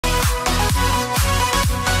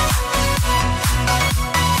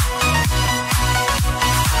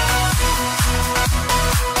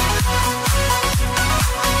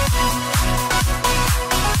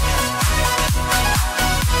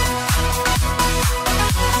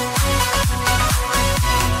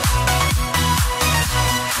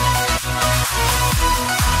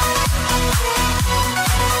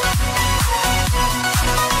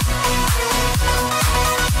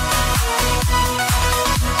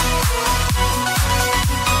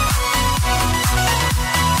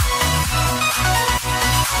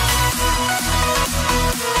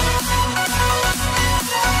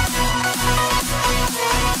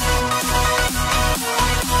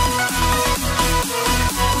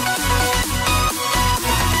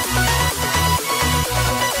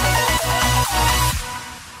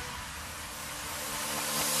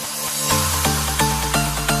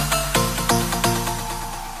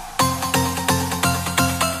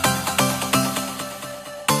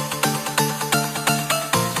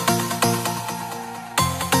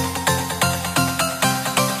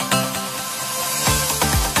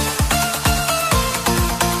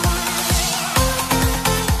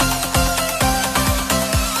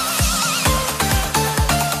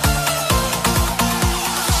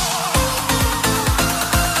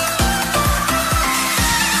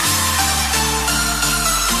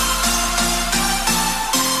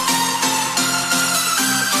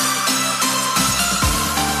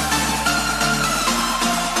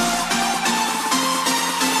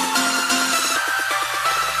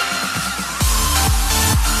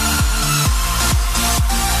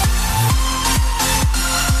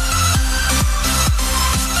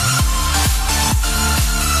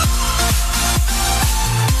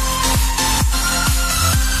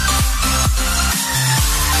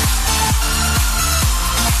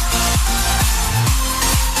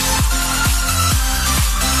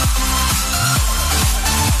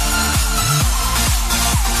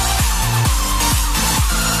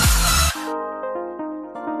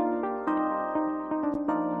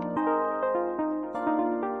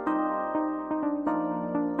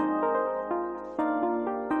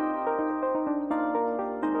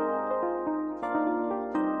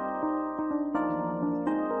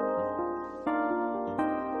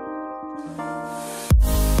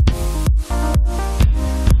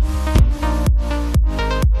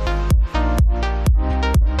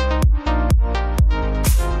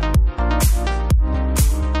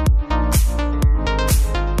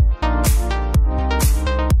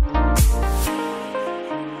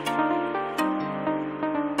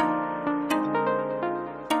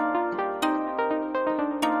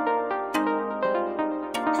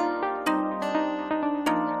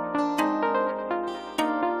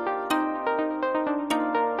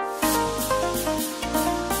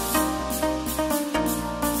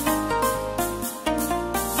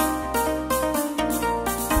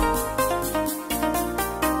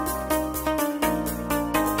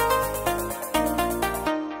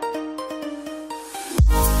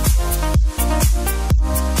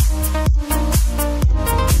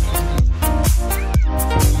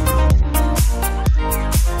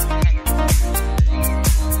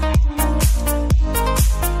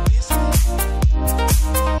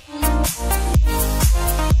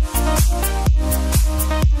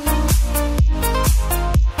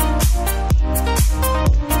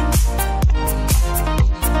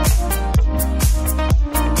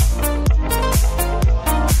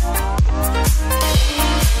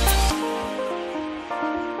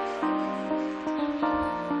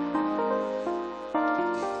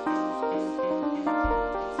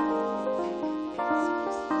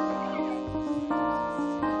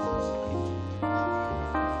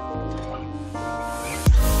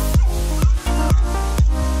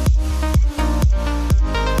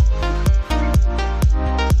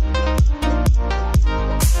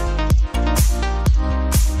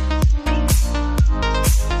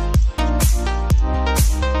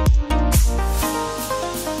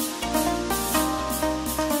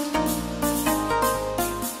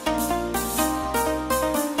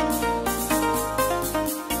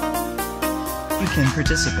can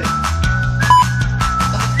participate.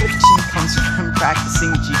 Affection comes from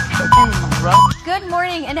practicing G-code and love. Good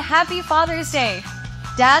morning and happy Father's Day!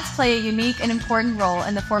 Dads play a unique and important role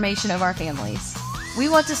in the formation of our families. We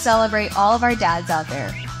want to celebrate all of our dads out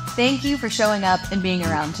there. Thank you for showing up and being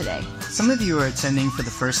around today. Some of you are attending for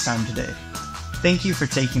the first time today. Thank you for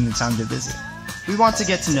taking the time to visit. We want to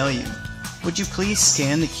get to know you. Would you please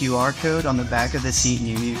scan the QR code on the back of the seat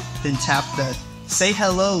near you, then tap the Say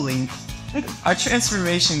Hello link. Our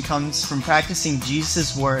transformation comes from practicing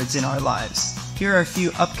Jesus' words in our lives. Here are a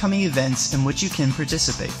few upcoming events in which you can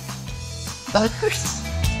participate.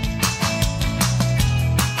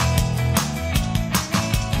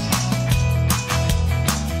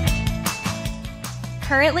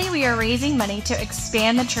 Currently, we are raising money to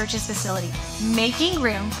expand the church's facility, making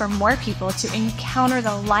room for more people to encounter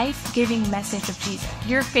the life-giving message of Jesus.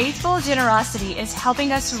 Your faithful generosity is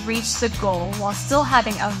helping us reach the goal while still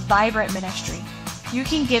having a vibrant ministry. You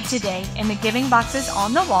can give today in the giving boxes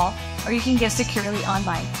on the wall, or you can give securely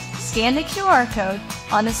online. Scan the QR code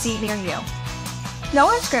on the seat near you.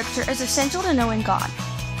 Knowing Scripture is essential to knowing God.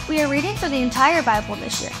 We are reading through the entire Bible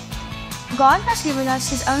this year. God has given us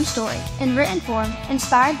His own story in written form,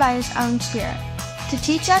 inspired by His own Spirit, to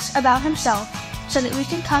teach us about Himself so that we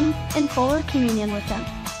can come in fuller communion with Him.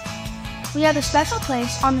 We have a special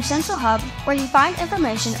place on the Central Hub where you find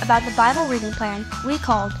information about the Bible reading plan we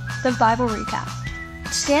called the Bible Recap.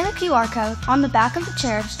 Scan the QR code on the back of the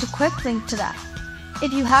chairs to quick link to that.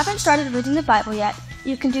 If you haven't started reading the Bible yet,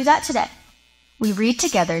 you can do that today. We read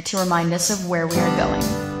together to remind us of where we are going.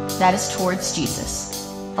 That is towards Jesus,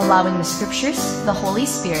 allowing the Scriptures, the Holy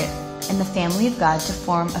Spirit, and the family of God to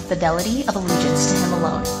form a fidelity of allegiance to Him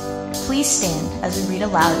alone. Please stand as we read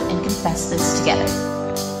aloud and confess this together.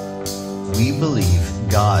 We believe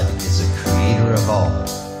God is a creator of all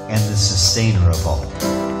and the sustainer of all.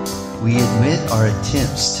 We admit our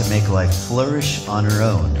attempts to make life flourish on our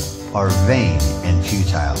own are vain and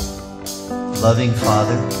futile. Loving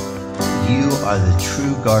Father, You are the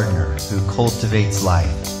true gardener who cultivates life.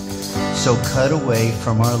 So cut away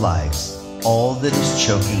from our lives all that is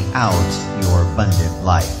choking out Your abundant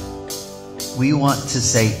life. We want to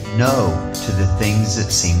say no to the things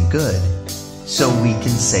that seem good, so we can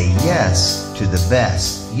say yes to the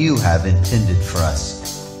best You have intended for us.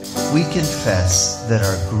 We confess that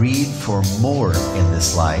our greed for more in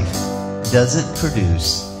this life doesn't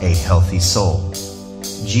produce a healthy soul.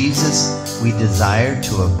 Jesus, we desire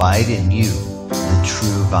to abide in You, the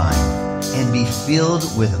true vine, and be filled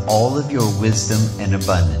with all of Your wisdom and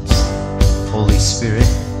abundance. Holy Spirit,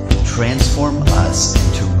 transform us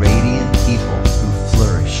into radiant people who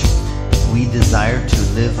flourish. We desire to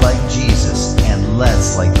live like Jesus and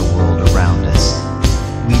less like the world around us.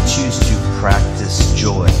 We choose to practice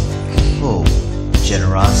joy, hope,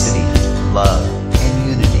 generosity, love, and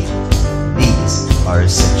unity. These are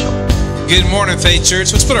essential. Good morning, Faith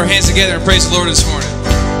Church. Let's put our hands together and praise the Lord this morning.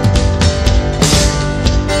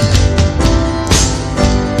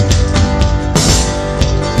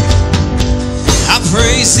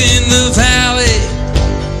 Praise in the valley,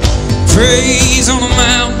 praise on the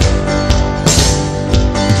mountain.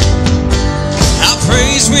 I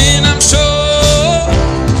praise when I'm sure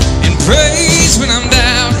and praise when I'm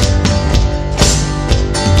down.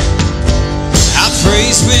 I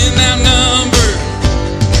praise when outnumbered,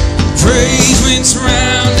 praise when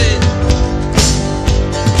surrounded.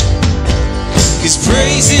 'Cause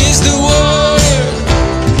praise is the water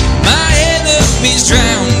my enemies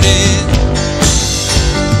drowned in.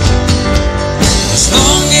 As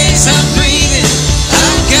long as I'm breathing,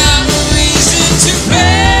 I've got a reason to praise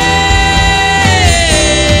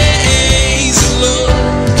the Lord,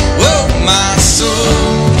 oh my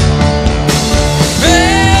soul. Praise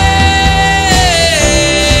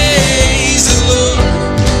the Lord,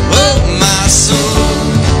 oh my soul.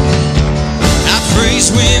 I praise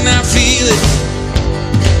when I feel it,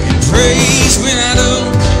 and praise when I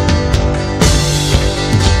don't.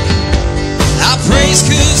 I praise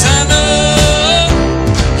 'cause I know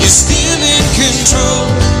still in control.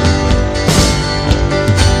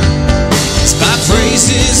 'Cause my praise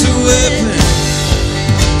is a weapon,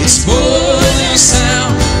 it's more than a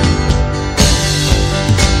sound.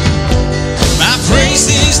 My praise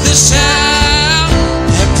is the shout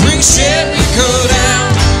that brings Jericho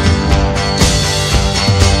down.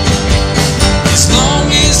 As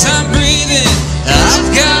long as I'm breathing, I've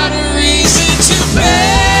got a reason to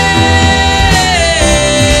praise.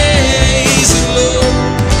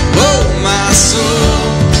 Soul.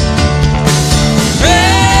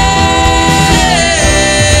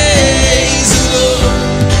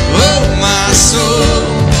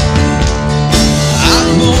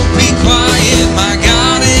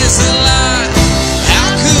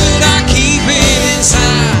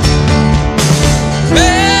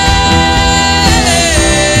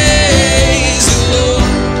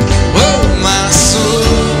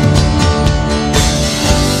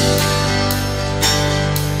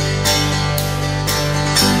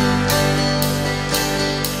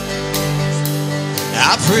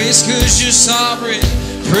 I praise 'cause you're sovereign.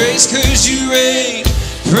 Praise 'cause you reign.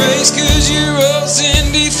 Praise 'cause you rose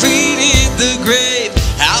and defeated the grave.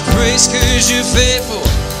 I praise 'cause you're faithful.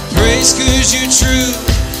 Praise 'cause you're true.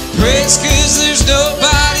 Praise 'cause there's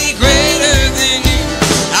nobody greater than you.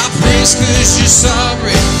 I praise 'cause you're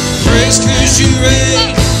sovereign. Praise 'cause you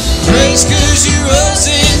reign. Praise 'cause you rose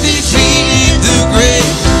and defeated the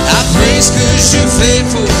grave. I praise 'cause you're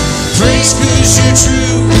faithful. Praise 'cause you're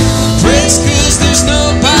true. Praise 'cause there's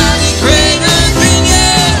nobody greater than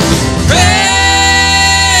you. Praise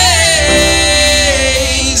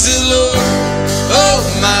the Lord, oh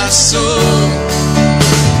my soul.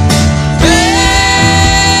 Praise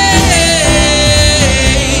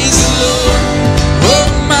the Lord, oh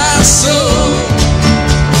my soul.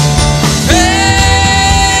 Praise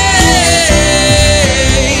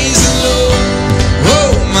the Lord,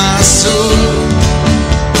 oh my soul.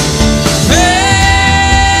 Praise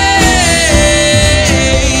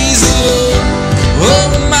the Lord, oh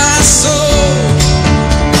my soul.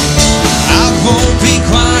 I won't be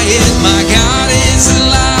quiet, my God is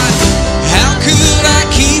alive. How could I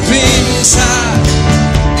keep him inside?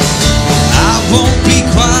 I won't be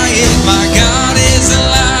quiet, my God is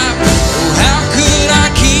alive. Oh, how could I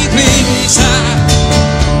keep him inside?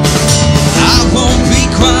 I won't be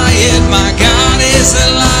quiet, my God is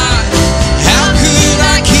alive. How could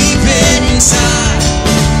I keep him inside?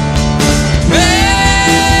 Praise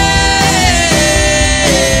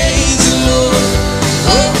the Lord,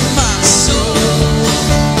 oh my soul.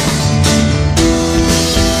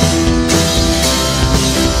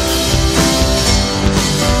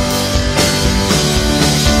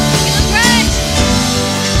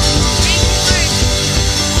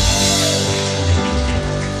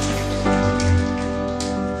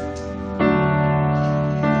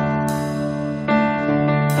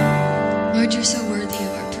 Lord, you're so worthy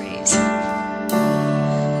of our praise.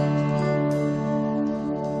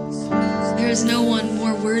 There is no one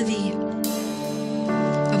more worthy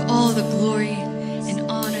of all the glory and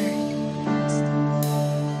honor.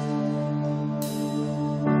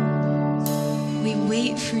 We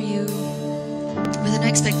wait for you with an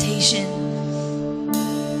expectation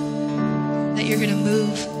that you're going to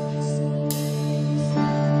move,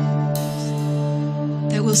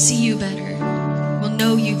 that we'll see you better, we'll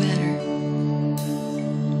know you better.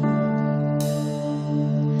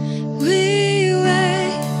 We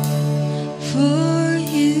wait for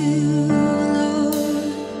you,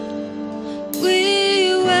 Lord. We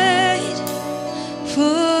wait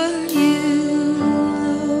for you,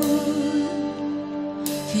 Lord.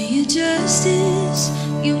 For your justice,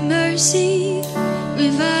 your mercy,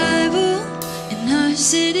 revival in our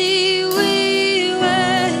city. We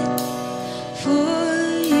wait for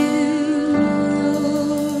you,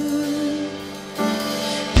 Lord.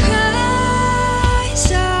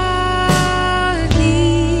 Christ our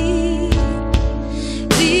King,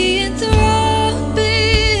 be enthroned, be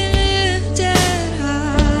lifted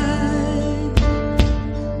high.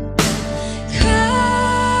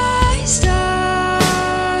 Christ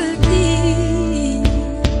our King,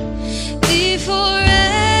 be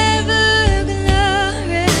forever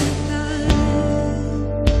glorified.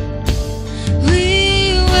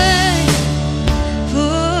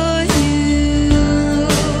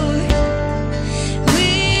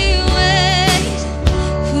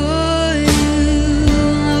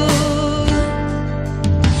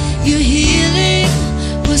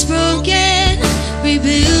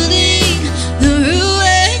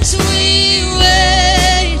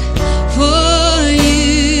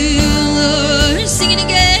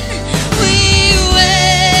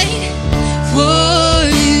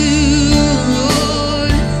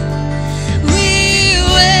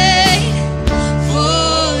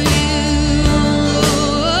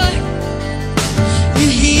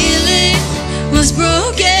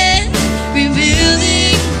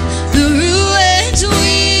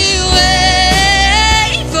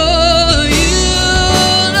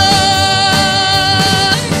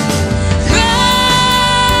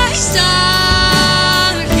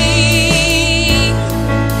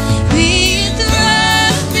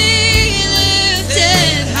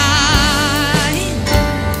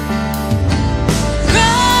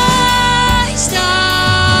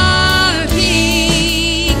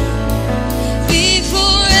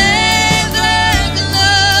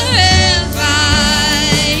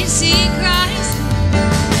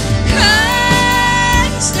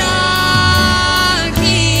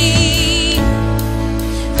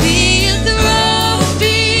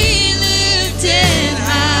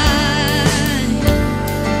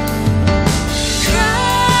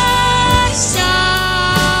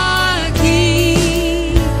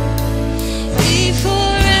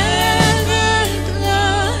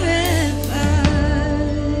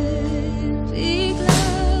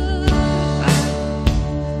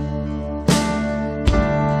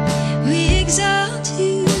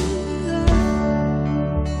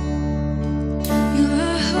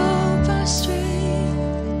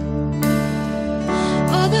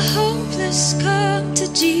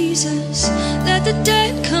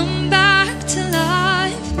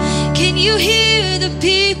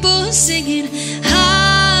 people singing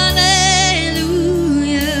hallelujah.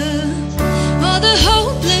 All the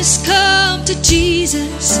hopeless come to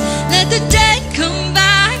Jesus. Let the dead come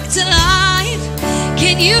back to life.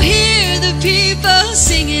 Can you hear the people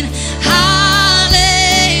singing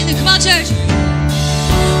hallelujah? Come on, church.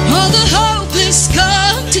 All the hopeless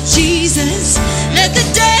come to Jesus. Let the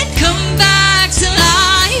dead come back to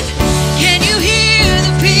life. Can you hear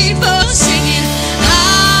the people singing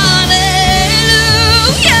hallelujah?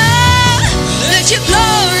 Let your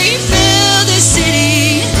glory fill the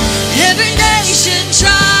city, every nation,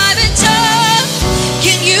 tribe, and tongue.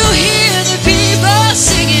 Can you hear the people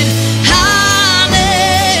singing hallelujah?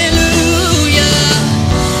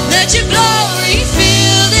 Let your glory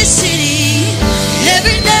fill the city,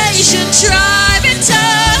 every nation, tribe, and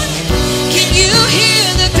tongue. Can you hear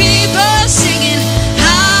the people singing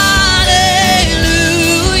hallelujah?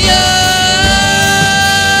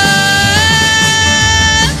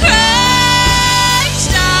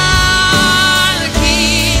 Christ our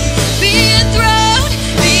King, be enthroned,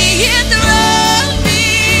 be enthroned, be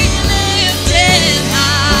lifted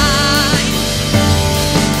high.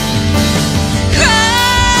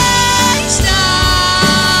 Christ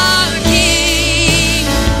our King,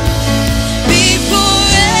 be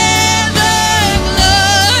forever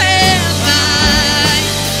glorified.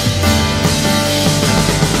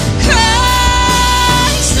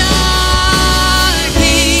 Christ our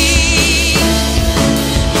King,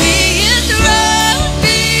 be enthroned,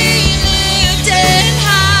 be lifted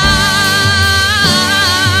high.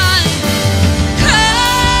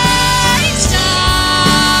 Christ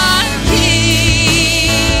our King,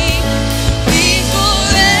 be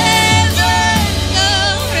forever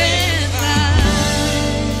glorified.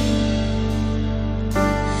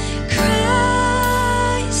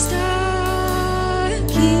 Christ our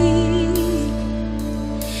King,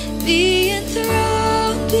 be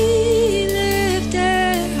enthroned, be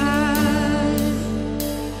lifted high.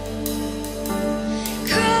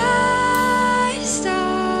 Christ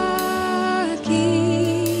our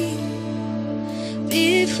King,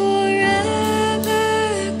 be forever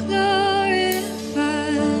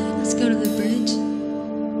glorified. Let's go to the bridge.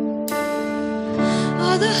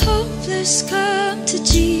 All the hopeless come to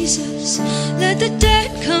Jesus. Let the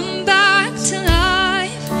dead come back to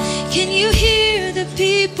life. Can you hear the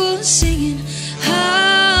people singing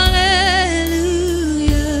hallelujah?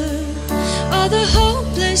 All the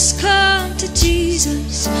hopeless come to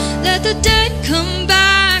Jesus. Let the dead come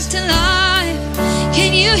back to life.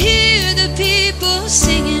 Can you hear the people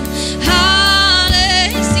singing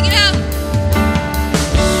hallelujah? Sing it out.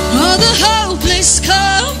 All the hopeless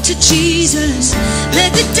come to Jesus.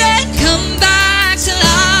 Let the dead come back to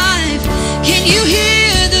life. Can you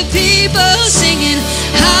hear the people singing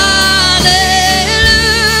hallelujah?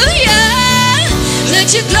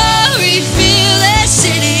 Let your glory fill that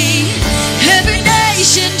city, every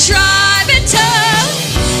nation, tribe, and tongue.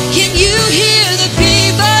 Can you hear the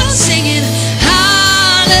people singing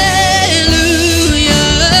hallelujah?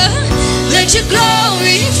 Let your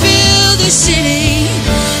glory fill the city,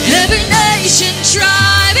 every nation,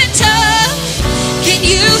 tribe, and tongue. Can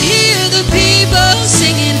you hear the people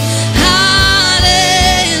singing hallelujah?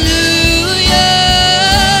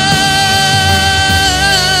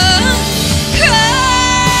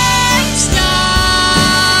 Christ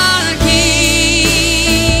our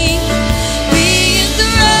King, be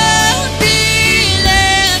enthroned, be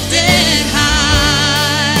lifted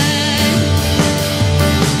high.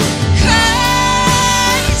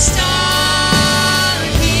 Christ our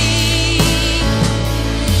King,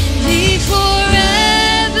 be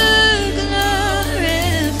forever glorified.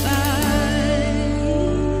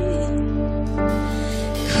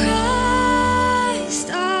 Christ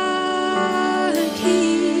our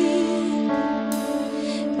King,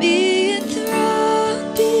 be enthroned,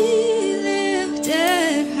 be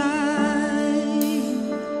lifted high.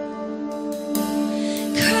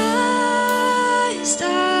 Christ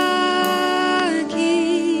our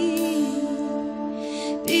King,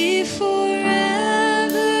 be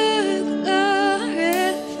forever glorified.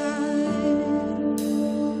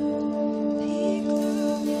 Be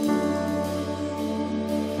glorified.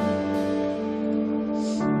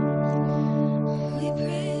 We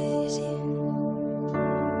praise you.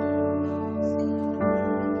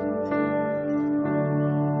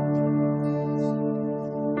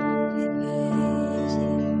 We praise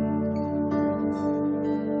you.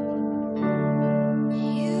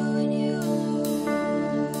 You and you alone.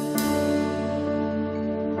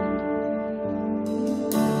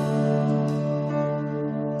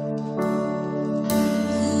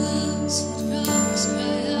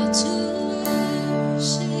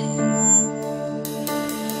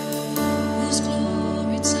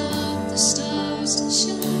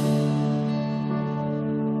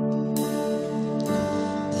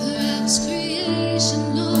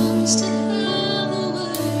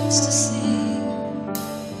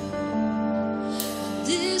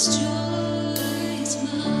 this joy is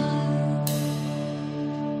mine.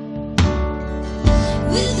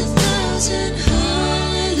 With 1,000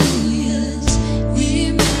 hallelujahs, we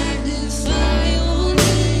magnify your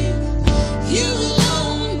name. You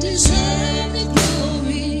alone deserve the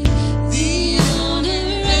glory, the honor,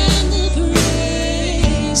 and the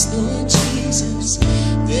praise, Lord Jesus.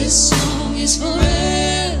 This song is forever.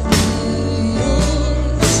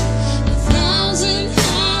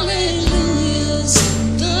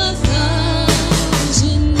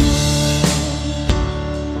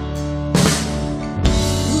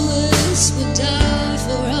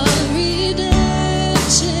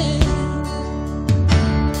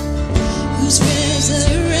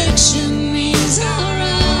 Resurrection means our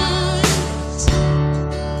rise.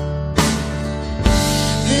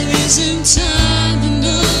 There isn't time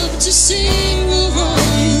enough to sing of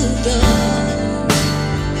all you've done,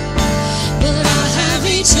 but I have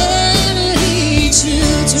eternity to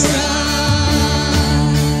try.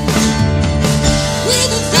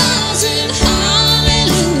 With 1,000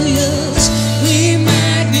 hallelujahs, we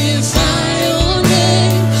magnify your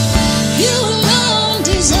name. You alone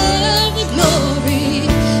deserve the glory,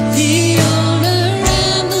 the honor,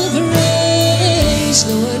 and the praise,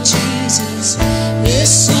 Lord Jesus. This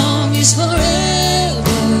song is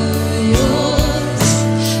forever yours.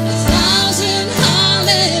 1,000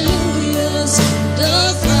 hallelujahs and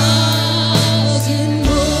 1,000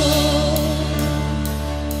 more.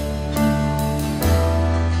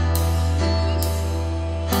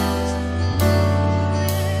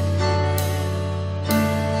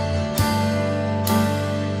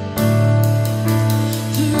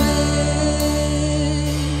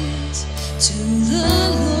 Praise to the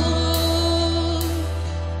Lord,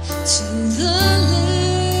 to the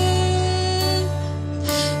Lamb,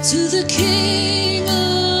 to the King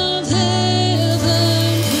of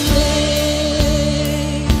heaven.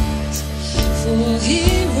 Praise, for he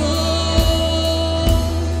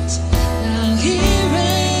rose, now he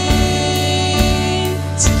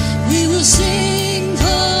reigns. We will sing forever.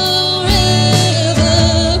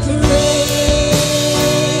 Praise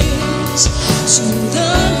to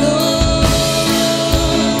the Lord,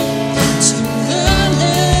 to the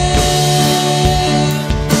Lamb,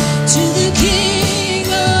 to the King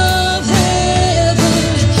of heaven.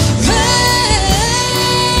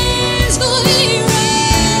 Praise, for he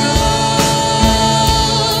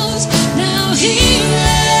rose, now he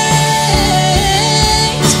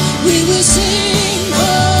reigns. We will sing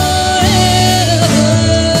forever.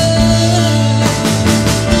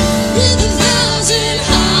 With 1,000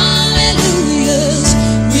 hallelujahs,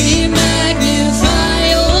 we magnify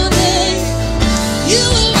your name. You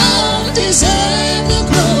alone deserve the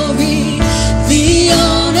glory, the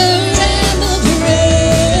honor, and the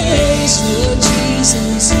praise, Lord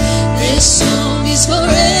Jesus. This song is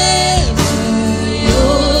forever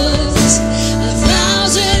yours.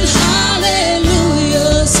 1,000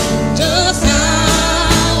 hallelujahs and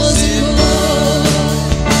 1,000 more.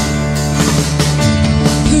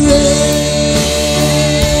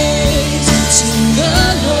 Praise to the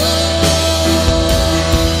Lord,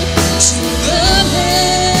 to the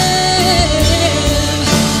Lamb,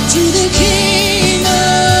 to the King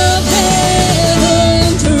of heaven.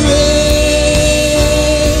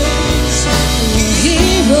 Praise, for he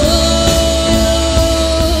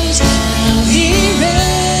rose, now he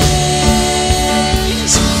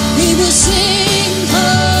reigns. We will sing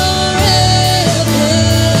forever.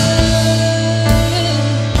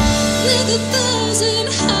 With 1,000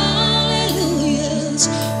 hallelujahs,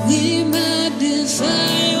 we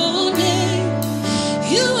magnify your name.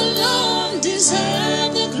 You alone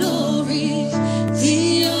deserve the glory,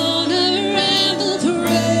 the honor, and the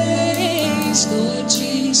praise, Lord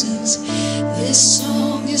Jesus. This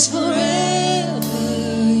song is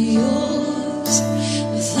forever yours.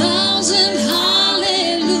 1,000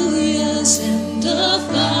 hallelujahs and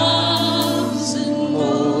 1,000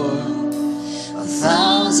 more.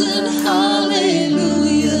 1,000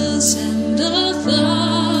 hallelujahs and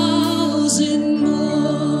 1,000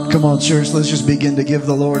 more. Come on, church, let's just begin to give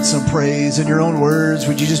the Lord some praise. In your own words,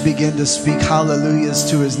 would you just begin to speak hallelujahs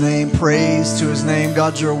to his name, praise to his name?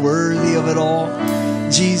 God, you're worthy of it all.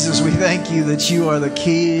 Jesus, we thank you that you are the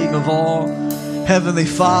King of all. Heavenly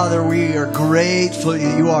Father, we are grateful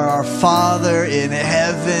that you are our Father in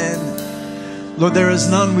heaven. Lord, there is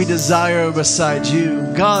none we desire beside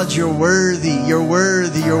you. God, you're worthy, you're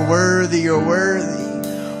worthy, you're worthy, you're worthy.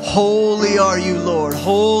 Holy are you, Lord.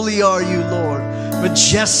 Holy are you, Lord.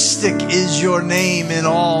 Majestic is your name in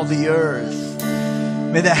all the earth.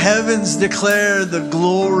 May the heavens declare the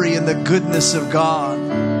glory and the goodness of God.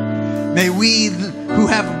 May we who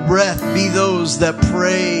have breath be those that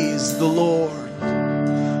praise the Lord.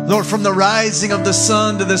 Lord, from the rising of the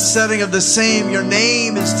sun to the setting of the same, your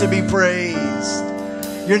name is to be praised.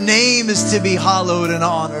 Your name is to be hallowed and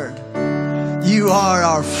honored. You are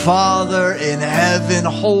our Father in heaven.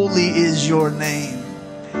 Holy is your name.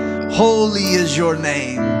 Holy is your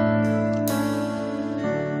name.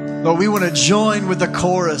 Lord, we want to join with the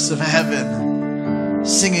chorus of heaven,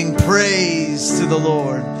 singing praise to the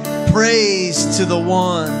Lord. Praise to the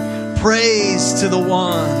one. Praise to the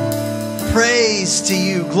one. Praise to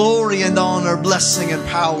you. Glory and honor, blessing and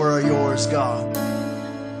power are yours, God.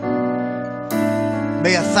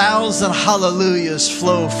 May 1,000 hallelujahs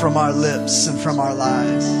flow from our lips and from our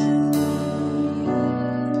lives.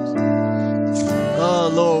 Oh,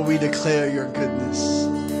 Lord, we declare your goodness.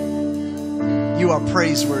 You are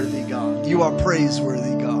praiseworthy, God. You are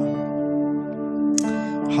praiseworthy, God.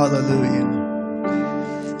 Hallelujah.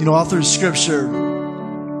 You know, all through Scripture,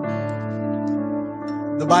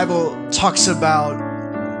 the Bible talks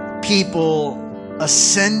about people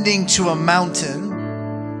ascending to a mountain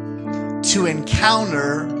to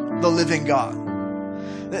encounter the living God.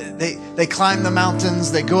 They climb the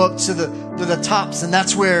mountains, they go up to the tops, and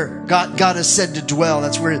that's where God is said to dwell.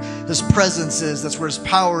 That's where his presence is. That's where his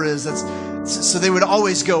power is. So they would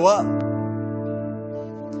always go up.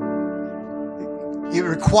 It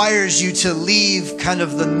requires you to leave kind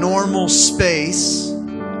of the normal space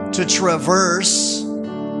to traverse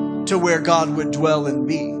to where God would dwell and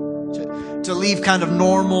be. To leave kind of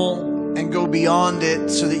normal and go beyond it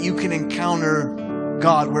so that you can encounter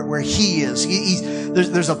God where he is.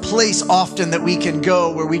 There's a place often that we can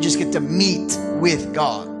go where we just get to meet with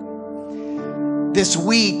God. This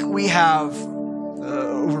week we have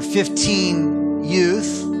over 15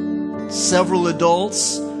 youth, several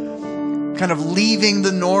adults, kind of leaving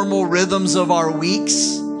the normal rhythms of our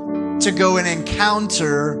weeks to go and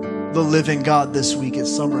encounter the living God this week at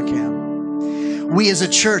summer camp. We as a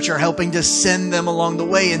church are helping to send them along the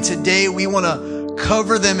way. And today we want to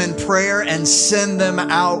cover them in prayer and send them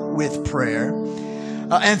out with prayer.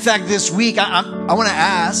 In fact, this week, I want to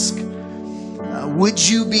ask, would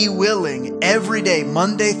you be willing every day,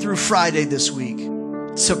 Monday through Friday this week,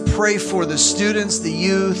 to pray for the students, the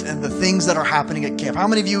youth, and the things that are happening at camp? How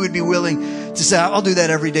many of you would be willing to say, I'll do that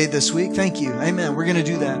every day this week? Thank you. Amen. We're going to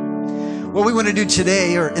do that. What we want to do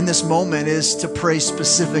today or in this moment is to pray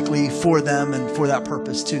specifically for them and for that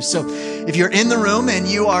purpose too. So if you're in the room and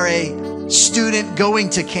you are a student going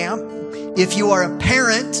to camp, if you are a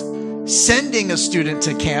parent sending a student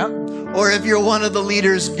to camp, or if you're one of the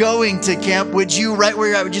leaders going to camp, would you, right where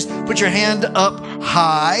you're at, would just put your hand up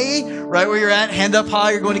high, right where you're at, hand up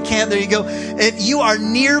high, you're going to camp, there you go. If you are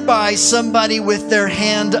nearby somebody with their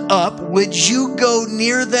hand up, would you go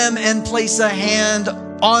near them and place a hand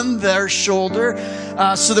on their shoulder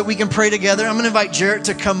so that we can pray together? I'm going to invite Jarrett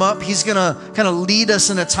to come up. He's going to kind of lead us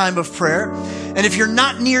in a time of prayer. And if you're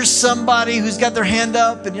not near somebody who's got their hand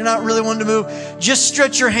up and you're not really wanting to move, just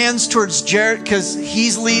stretch your hands towards Jarrett because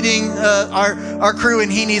he's leading our crew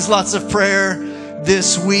and he needs lots of prayer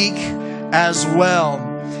this week as well.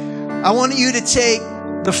 I want you to take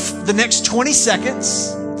the next 20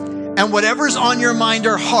 seconds and whatever's on your mind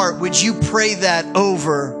or heart, would you pray that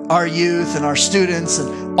over our youth and our students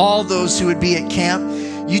and all those who would be at camp?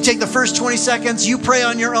 You take the first 20 seconds, you pray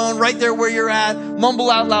on your own right there where you're at, mumble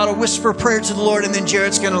out loud or whisper prayer to the Lord, and then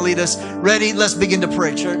Jarrett's going to lead us. Ready? Let's begin to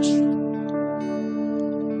pray, church.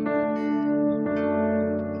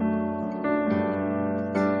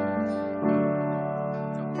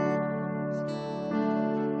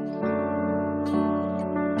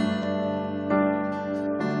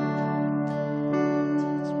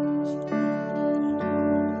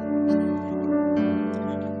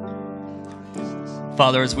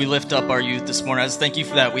 Father, as we lift up our youth this morning, I just thank you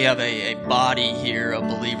for that. We have a body here of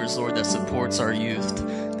believers, Lord, that supports our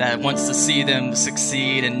youth, that wants to see them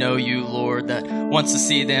succeed and know you, Lord, that wants to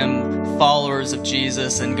see them followers of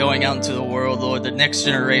Jesus and going out into the world, Lord, the next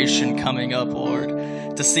generation coming up, Lord,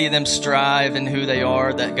 to see them strive in who they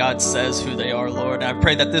are, that God says who they are, Lord. And I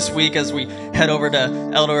pray that this week as we head over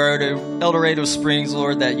to El Dorado Springs,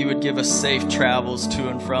 Lord, that you would give us safe travels to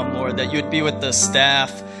and from, Lord, that you would be with the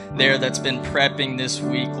staff there that's been prepping this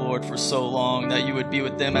week, Lord, for so long, that you would be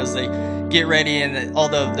with them as they get ready and all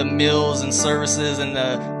the meals and services and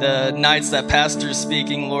the nights that pastor's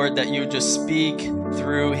speaking, Lord, that you would just speak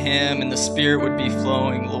through him and the Spirit would be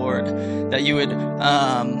flowing, Lord, that you would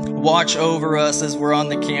watch over us as we're on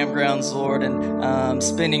the campgrounds, Lord, and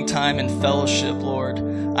spending time in fellowship, Lord.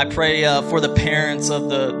 I pray for the parents of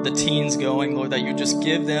the teens going, Lord, that you just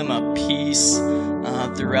give them a peace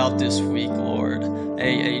throughout this week, Lord.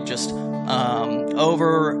 Just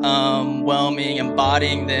overwhelming,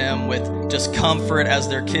 embodying them with just comfort as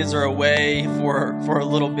their kids are away for a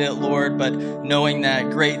little bit, Lord, but knowing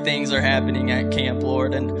that great things are happening at camp,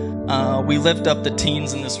 Lord. And we lift up the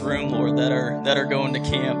teens in this room, Lord, that are going to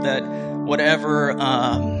camp, that whatever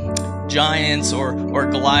giants or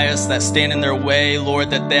Goliaths that stand in their way,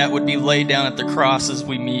 Lord, that would be laid down at the cross as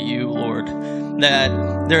we meet you, Lord.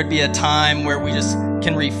 That there'd be a time where we just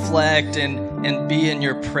can reflect and be in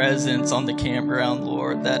your presence on the campground,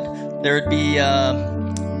 Lord. That there'd be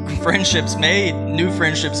new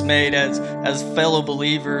friendships made as fellow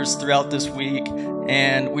believers throughout this week.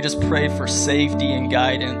 And we just pray for safety and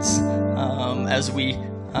guidance as we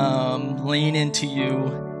lean into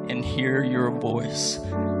you and hear your voice.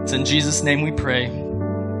 It's in Jesus' name we pray.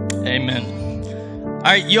 Amen. All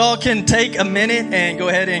right, y'all can take a minute and go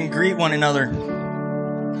ahead and greet one another.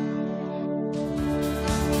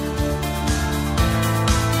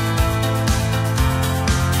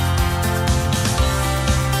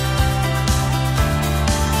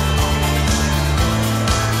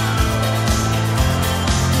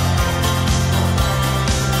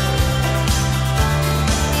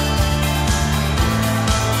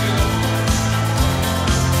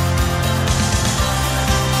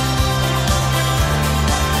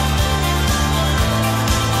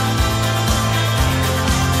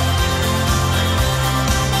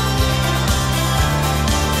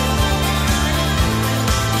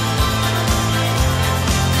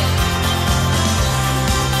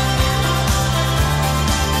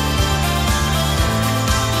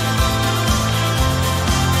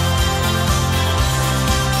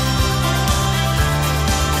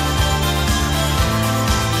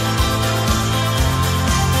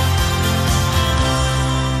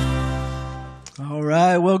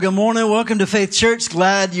 Well, good morning. Welcome to Faith Church.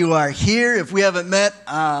 Glad you are here. If we haven't met,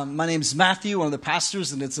 my name is Matthew, one of the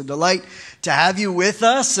pastors, and it's a delight to have you with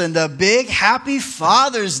us. And a big happy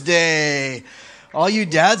Father's Day. All you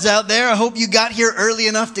dads out there, I hope you got here early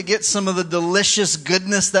enough to get some of the delicious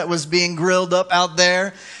goodness that was being grilled up out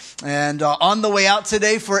there. And on the way out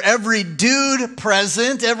today, for every dude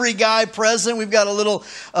present, every guy present, we've got a little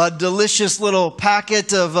delicious little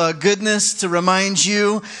packet of goodness to remind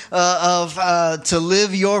you to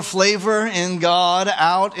live your flavor in God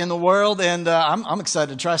out in the world. And I'm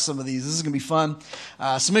excited to try some of these. This is going to be fun.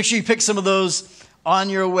 So make sure you pick some of those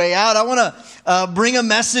on your way out. I want to bring a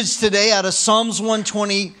message today out of Psalms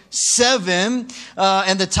 127.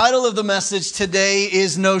 And the title of the message today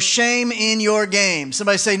is No Shame in Your Game.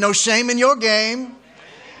 Somebody say, no shame in your game.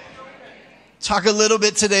 Talk a little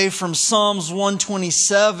bit today from Psalms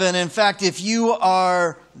 127. In fact, if you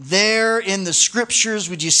are there in the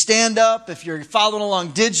scriptures, would you stand up? If you're following along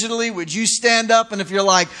digitally, would you stand up? And if you're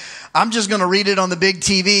like, I'm just going to read it on the big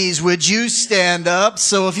TVs, would you stand up?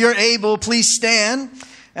 So if you're able, please stand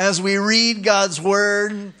as we read God's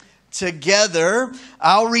word together.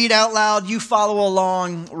 I'll read out loud. You follow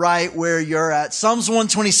along right where you're at. Psalms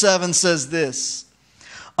 127 says this: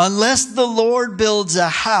 unless the Lord builds a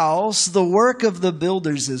house, the work of the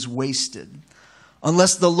builders is wasted.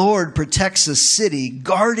 Unless the Lord protects a city,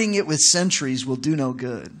 guarding it with sentries will do no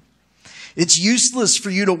good. It's useless for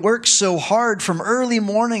you to work so hard from early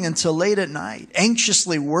morning until late at night,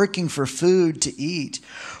 anxiously working for food to eat.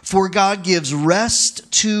 For God gives rest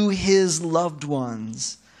to his loved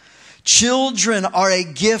ones. Children are a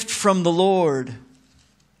gift from the Lord.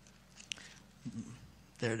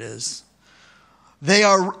 There it is. They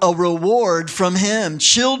are a reward from him.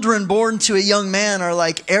 Children born to a young man are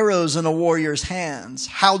like arrows in a warrior's hands.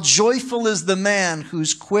 How joyful is the man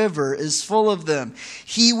whose quiver is full of them.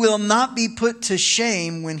 He will not be put to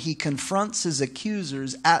shame when he confronts his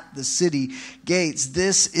accusers at the city gates.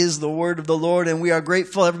 This is the word of the Lord, and we are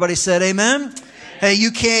grateful. Everybody said amen? Amen. Hey,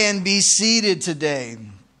 you can be seated today.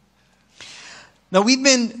 Now, we've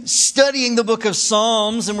been studying the book of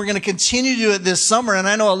Psalms, and we're going to continue to do it this summer. And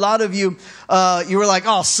I know a lot of you, you were like,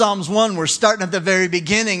 oh, Psalms 1, we're starting at the very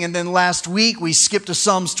beginning. And then last week, we skipped to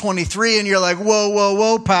Psalms 23, and you're like,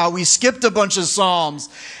 whoa, pal, we skipped a bunch of Psalms.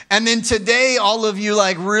 And then today, all of you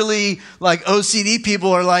really OCD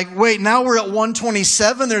people are like, wait, now we're at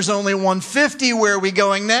 127. There's only 150. Where are we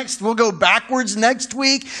going next? We'll go backwards next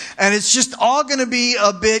week. And it's just all going to be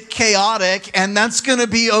a bit chaotic, and that's going to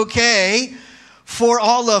be okay for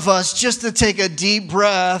all of us just to take a deep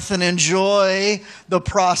breath and enjoy the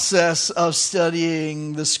process of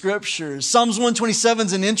studying the scriptures. Psalms 127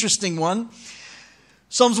 is an interesting one.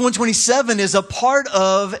 Psalms 127 is a part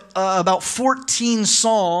of about 14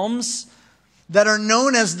 psalms that are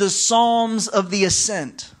known as the Psalms of the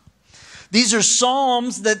Ascent. These are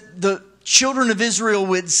psalms that the children of Israel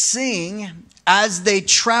would sing as they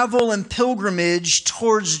travel in pilgrimage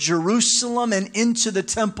towards Jerusalem and into the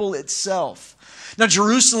temple itself. Now,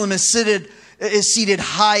 Jerusalem is seated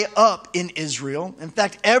high up in Israel. In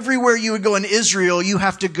fact, everywhere you would go in Israel, you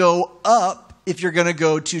have to go up if you're going to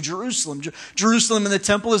go to Jerusalem. Jerusalem and the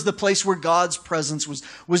temple is the place where God's presence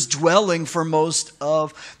was dwelling for most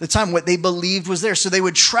of the time. What they believed was there. So they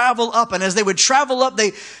would travel up, and as they would travel up,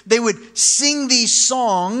 they would sing these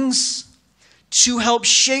songs to help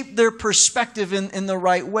shape their perspective in the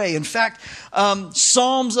right way. In fact,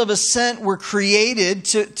 Psalms of Ascent were created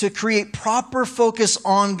to create proper focus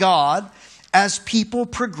on God as people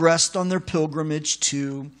progressed on their pilgrimage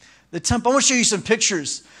to the temple. I want to show you some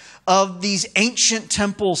pictures of these ancient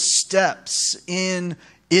temple steps in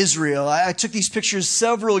Israel. I took these pictures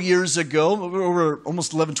several years ago, over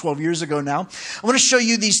almost 11, 12 years ago now. I want to show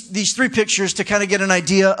you these three pictures to kind of get an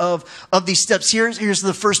idea of these steps. Here's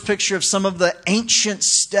the first picture of some of the ancient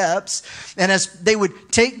steps. And as they would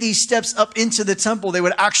take these steps up into the temple, they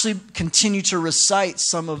would actually continue to recite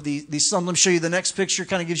some of these psalms. Let me show you the next picture.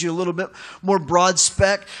 Kind of gives you a little bit more broad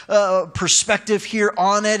perspective here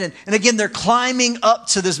on it. And again, they're climbing up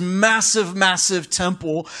to this massive, massive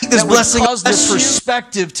temple. This blessing caused this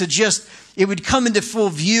perspective to just, it would come into full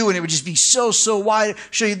view and it would just be so wide. I'll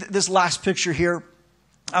show you this last picture here.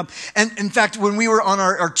 And in fact, when we were on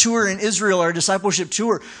our tour in Israel, our discipleship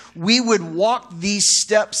tour, we would walk these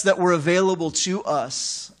steps that were available to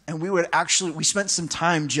us. And we spent some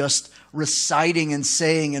time just reciting and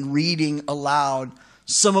saying and reading aloud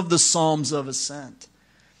some of the Psalms of Ascent.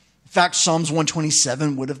 In fact, Psalms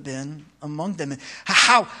 127 would have been among them.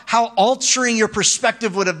 How altering your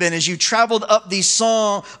perspective would have been as you traveled up these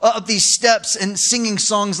steps and singing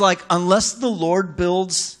songs like, "Unless the Lord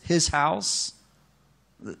builds his house,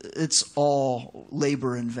 it's all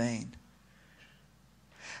labor in vain."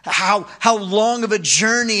 How long of a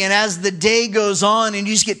journey, and as the day goes on and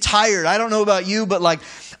you just get tired. I don't know about you, but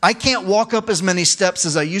I can't walk up as many steps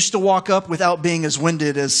as I used to walk up without being as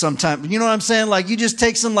winded as sometimes. You know what I'm saying? You just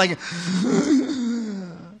take some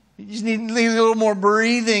you just need a little more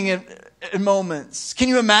breathing in moments. Can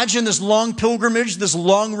you imagine this long pilgrimage, this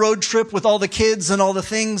long road trip with all the kids and all the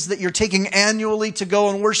things that you're taking annually to go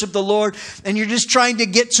and worship the Lord, and you're just trying to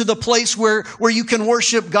get to the place where you can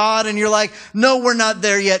worship God, and you're like, "No, we're not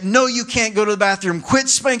there yet. No, you can't go to the bathroom. Quit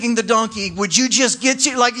spanking the donkey. Would you just get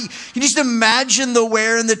to..." You just imagine the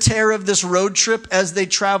wear and the tear of this road trip as they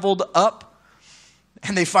traveled up.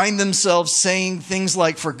 And they find themselves saying things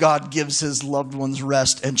like, "For God gives his loved ones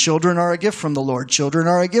rest, and children are a gift from the Lord. Children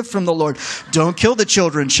are a gift from the Lord. Don't kill the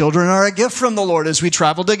children. Children are a gift from the Lord. As we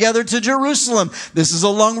travel together to Jerusalem, this is a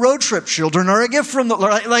long road trip. Children are a gift from the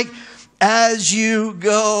Lord." As you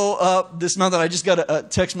go up this mountain, I just got a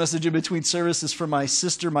text message in between services from my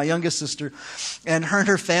sister, my youngest sister, and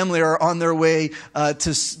her family are on their way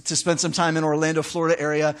to spend some time in Orlando, Florida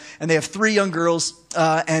area, and they have 3 young girls,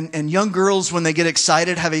 and young girls, when they get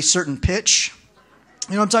excited, have a certain pitch.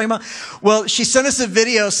 You know what I'm talking about? Well, she sent us a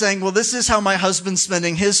video saying, "Well, this is how my husband's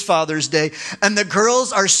spending his Father's Day," and the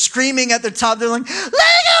girls are screaming at the top. They're like, "Legoland!"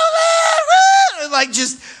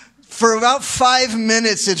 Just for about 5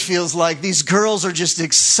 minutes, it feels like these girls are just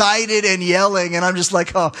excited and yelling. And I'm just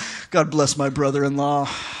like, "Oh, God bless my brother-in-law."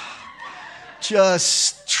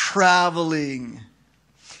 Just traveling.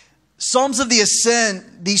 Psalms of the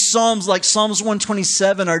Ascent, these Psalms like Psalms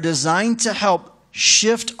 127 are designed to help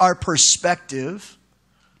shift our perspective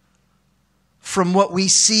from what we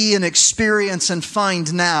see and experience and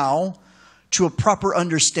find now to a proper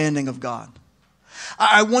understanding of God.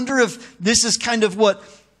 I wonder if this is kind of what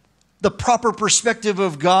the proper perspective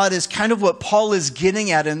of God is, kind of what Paul is getting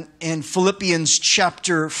at in Philippians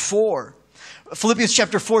chapter 4. Philippians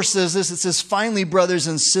chapter 4 says this. It says, "Finally, brothers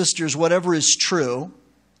and sisters, whatever is true,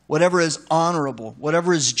 whatever is honorable,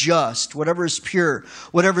 whatever is just, whatever is pure,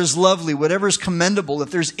 whatever is lovely, whatever is commendable, if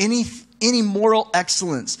there's any moral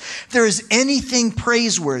excellence, if there is anything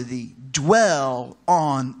praiseworthy, dwell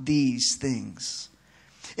on these things."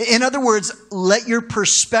 In other words, let your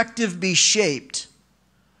perspective be shaped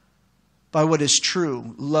by what is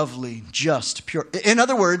true, lovely, just, pure. In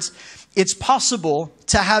other words, it's possible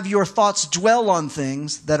to have your thoughts dwell on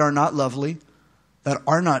things that are not lovely, that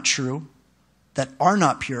are not true, that are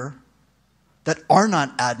not pure, that are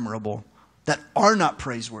not admirable, that are not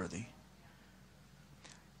praiseworthy.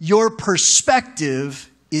 Your perspective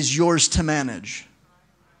is yours to manage.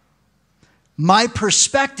 My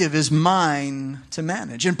perspective is mine to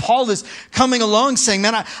manage. And Paul is coming along saying,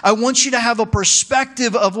 "Man, I want you to have a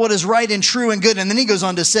perspective of what is right and true and good." And then he goes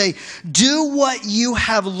on to say, "Do what you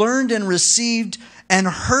have learned and received and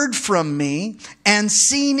heard from me and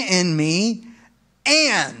seen in me,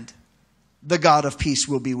 and the God of peace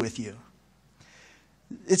will be with you.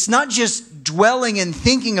 It's not just dwelling and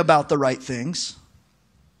thinking about the right things.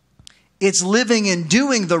 It's living and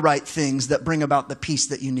doing the right things that bring about the peace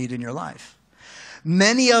that you need in your life.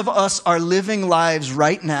 Many of us are living lives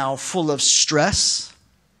right now full of stress,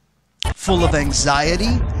 full of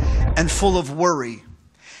anxiety, and full of worry.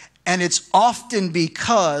 And it's often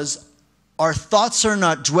because our thoughts are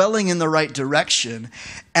not dwelling in the right direction,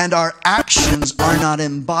 and our actions are not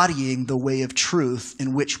embodying the way of truth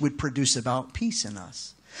in which would produce about peace in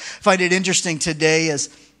us. I find it interesting today as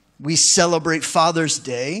we celebrate Father's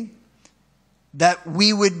Day that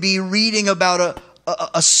we would be reading about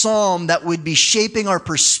a psalm that would be shaping our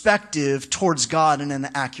perspective towards God in an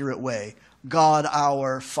accurate way. God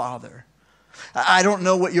our Father. I don't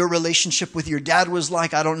know what your relationship with your dad was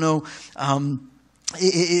like. I don't know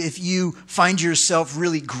if you find yourself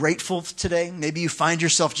really grateful today. Maybe you find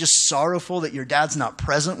yourself just sorrowful that your dad's not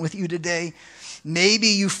present with you today. Maybe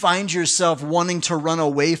you find yourself wanting to run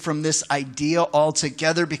away from this idea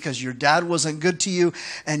altogether because your dad wasn't good to you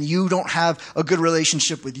and you don't have a good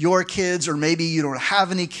relationship with your kids, or maybe you don't have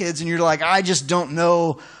any kids and you're like, I just don't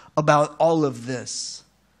know about all of this.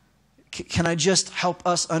 Can I just help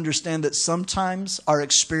us understand that sometimes our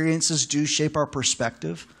experiences do shape our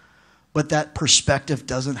perspective, but that perspective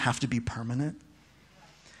doesn't have to be permanent?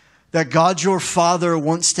 That God, your Father,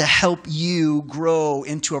 wants to help you grow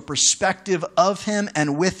into a perspective of Him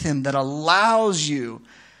and with Him that allows you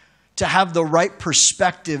to have the right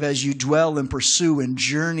perspective as you dwell and pursue and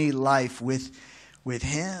journey life with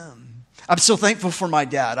Him. I'm so thankful for my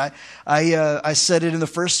dad. I said it in the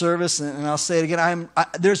first service, and I'll say it again.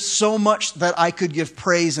 There's so much that I could give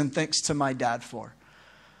praise and thanks to my dad for.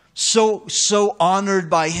 So honored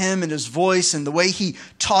by him and his voice and the way he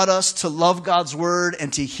taught us to love God's word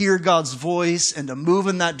and to hear God's voice and to move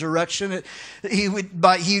in that direction.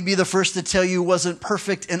 He'd be the first to tell you wasn't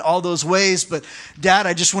perfect in all those ways. But Dad,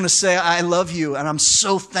 I just want to say I love you and I'm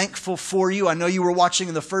so thankful for you. I know you were watching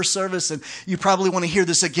in the first service and you probably want to hear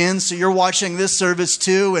this again. So you're watching this service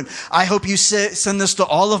too. And I hope you send this to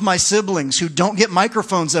all of my siblings who don't get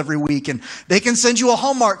microphones every week. And they can send you a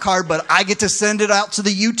Hallmark card, but I get to send it out to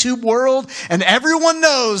the YouTube world, and everyone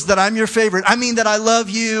knows that I'm your favorite. I mean that I love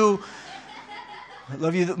you. I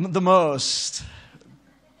love you the most.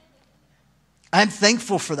 I'm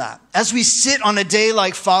thankful for that. As we sit on a day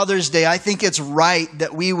like Father's Day, I think it's right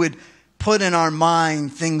that we would put in our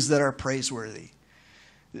mind things that are praiseworthy.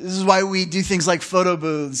 This is why we do things like photo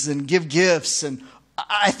booths and give gifts. And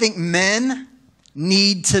I think men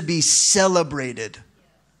need to be celebrated,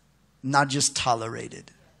 not just tolerated.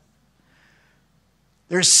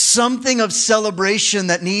 There's something of celebration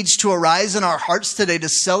that needs to arise in our hearts today to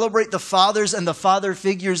celebrate the fathers and the father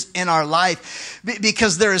figures in our life,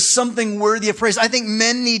 because there is something worthy of praise. I think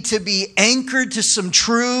men need to be anchored to some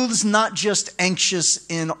truths, not just anxious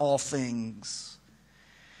in all things.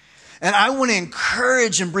 And I want to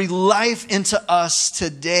encourage and breathe life into us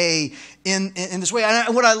today in this way.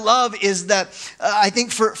 And what I love is that I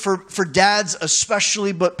think for dads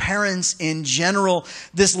especially, but parents in general,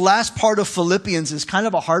 this last part of Philippians is kind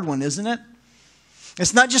of a hard one, isn't it?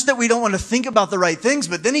 It's not just that we don't want to think about the right things,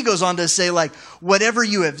 but then he goes on to say, like, whatever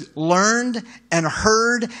you have learned and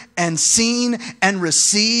heard and seen and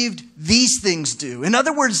received, these things do. In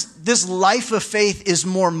other words, this life of faith is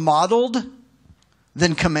more modeled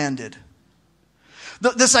than commanded.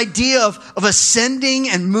 This idea of ascending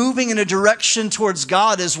and moving in a direction towards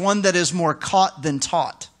God is one that is more caught than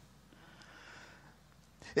taught.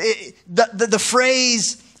 The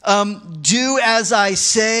phrase, do as I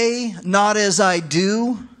say, not as I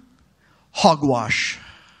do, hogwash.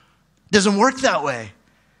 Doesn't work that way.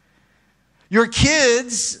 Your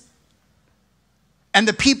kids and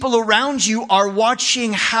the people around you are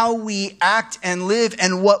watching how we act and live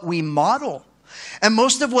and what we model. And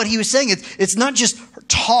most of what he was saying, it's not just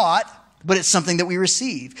taught, but it's something that we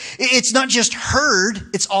receive. It's not just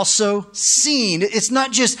heard, it's also seen. It's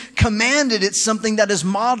not just commanded, it's something that is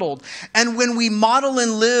modeled. And when we model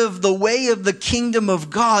and live the way of the kingdom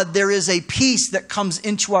of God, there is a peace that comes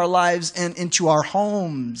into our lives and into our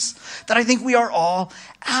homes that I think we are all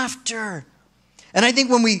after. And I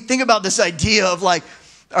think when we think about this idea of like,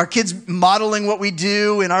 our kids modeling what we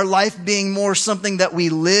do and our life being more something that we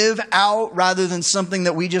live out rather than something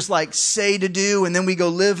that we just like say to do and then we go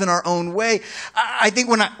live in our own way. I think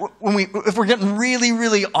if we're getting really,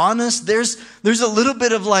 really honest, there's a little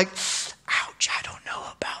bit of like, ouch, I don't know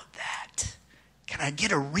about that. Can I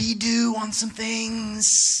get a redo on some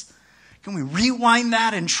things? Can we rewind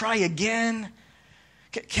that and try again?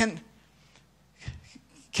 Can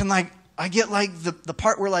like I get like the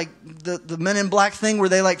part where like the Men in Black thing where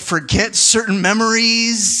they like forget certain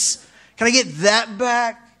memories. Can I get that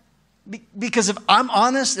back? Because if I'm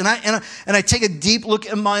honest and I take a deep look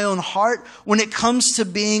at my own heart, when it comes to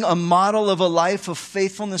being a model of a life of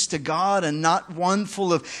faithfulness to God and not one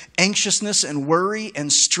full of anxiousness and worry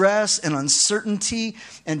and stress and uncertainty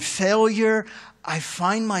and failure, I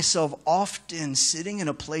find myself often sitting in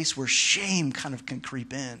a place where shame kind of can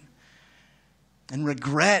creep in. And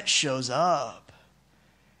regret shows up.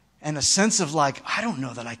 And a sense of like, I don't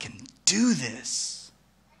know that I can do this,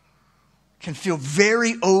 can feel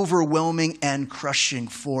very overwhelming and crushing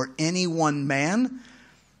for any one man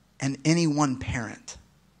and any one parent.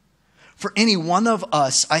 For any one of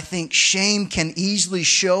us, I think shame can easily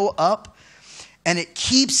show up, and it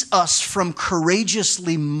keeps us from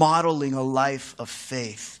courageously modeling a life of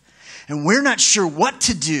faith. And we're not sure what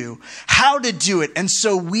to do, how to do it, and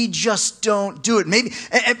so we just don't do it. Maybe,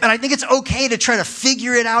 and I think it's okay to try to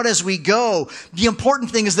figure it out as we go. The important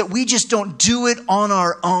thing is that we just don't do it on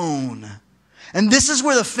our own. And this is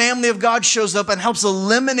where the family of God shows up and helps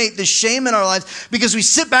eliminate the shame in our lives, because we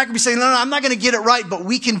sit back and we say, no, I'm not going to get it right, but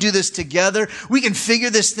we can do this together. We can figure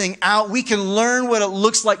this thing out. We can learn what it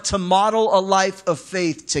looks like to model a life of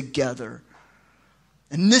faith together.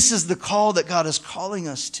 And this is the call that God is calling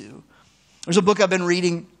us to. There's a book I've been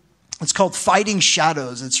reading. It's called Fighting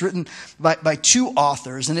Shadows. It's written by two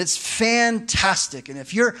authors, and it's fantastic. And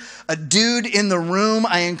if you're a dude in the room,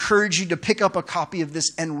 I encourage you to pick up a copy of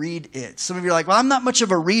this and read it. Some of you are like, well, I'm not much of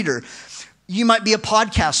a reader. You might be a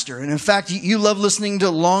podcaster. And in fact, you love listening to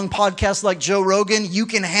long podcasts like Joe Rogan. You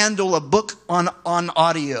can handle a book on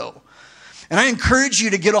audio. And I encourage you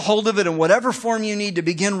to get a hold of it in whatever form you need to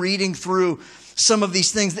begin reading through some of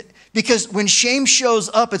these things. Because when shame shows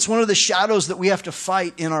up, it's one of the shadows that we have to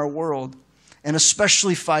fight in our world, and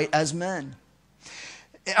especially fight as men.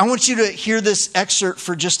 I want you to hear this excerpt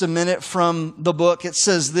for just a minute from the book. It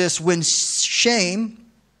says this: when shame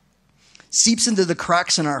seeps into the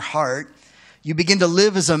cracks in our heart, you begin to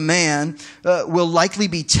live as a man, will likely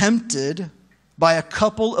be tempted by a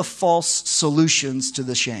couple of false solutions to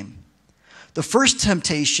the shame. The first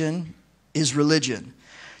temptation is religion.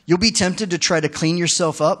 You'll be tempted to try to clean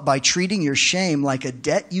yourself up by treating your shame like a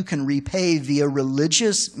debt you can repay via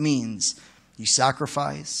religious means. You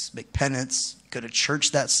sacrifice, make penance, go to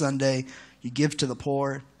church that Sunday, you give to the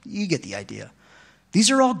poor. You get the idea. These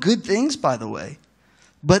are all good things, by the way,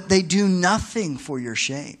 but they do nothing for your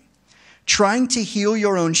shame. Trying to heal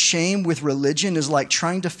your own shame with religion is like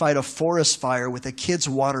trying to fight a forest fire with a kid's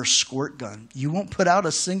water squirt gun. You won't put out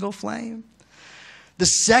a single flame. The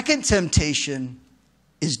second temptation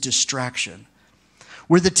is distraction.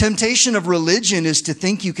 Where the temptation of religion is to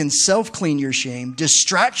think you can self-clean your shame,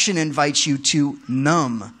 distraction invites you to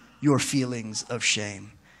numb your feelings of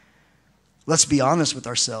shame. Let's be honest with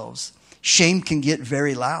ourselves. Shame can get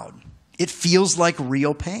very loud. It feels like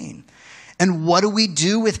real pain. And what do we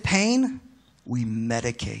do with pain? We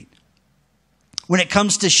medicate. When it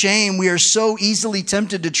comes to shame, we are so easily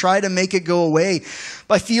tempted to try to make it go away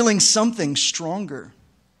by feeling something stronger.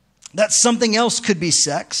 That something else could be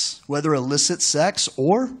sex, whether illicit sex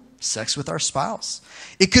or sex with our spouse.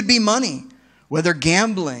 It could be money, whether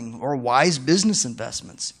gambling or wise business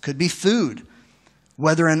investments. It could be food,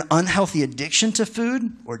 whether an unhealthy addiction to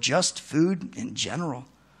food or just food in general.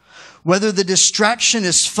 Whether the distraction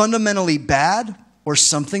is fundamentally bad or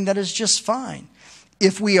something that is just fine.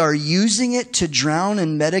 If we are using it to drown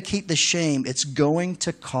and medicate the shame, it's going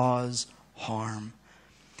to cause harm.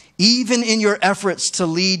 Even in your efforts to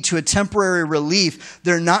lead to a temporary relief,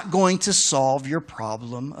 they're not going to solve your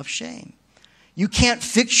problem of shame. You can't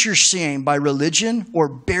fix your shame by religion or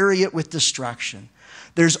bury it with distraction.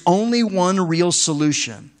 There's only one real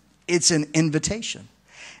solution. It's an invitation.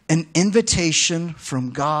 An invitation from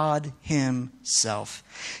God Himself.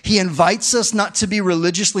 He invites us not to be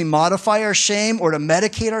religiously modify our shame or to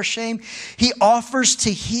medicate our shame. He offers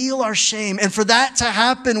to heal our shame. And for that to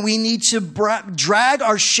happen, we need to drag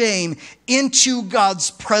our shame into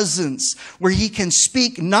God's presence, where He can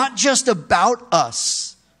speak not just about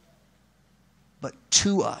us, but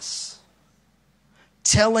to us,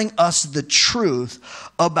 telling us the truth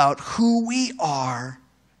about who we are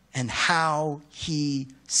and how He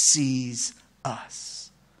sees us.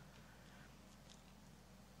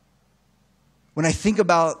 When I think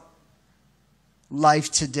about life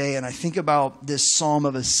today and I think about this Psalm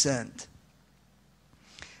of Ascent,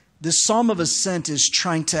 this Psalm of Ascent is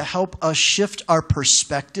trying to help us shift our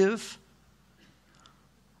perspective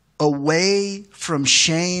away from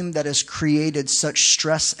shame that has created such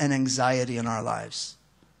stress and anxiety in our lives.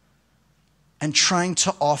 and trying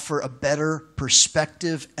to offer a better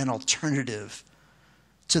perspective and alternative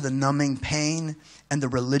to the numbing pain and the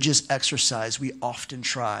religious exercise we often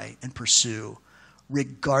try and pursue,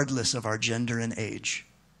 regardless of our gender and age.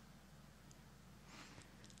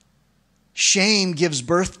 Shame gives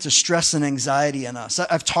birth to stress and anxiety in us.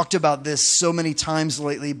 I've talked about this so many times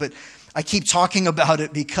lately, but I keep talking about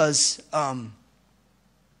it because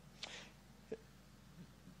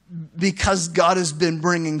God has been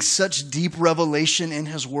bringing such deep revelation in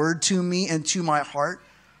His Word to me and to my heart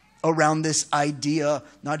around this idea,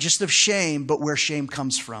 not just of shame, but where shame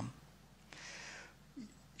comes from.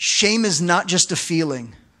 Shame is not just a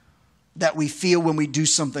feeling that we feel when we do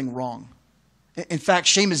something wrong. In fact,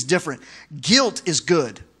 shame is different. Guilt is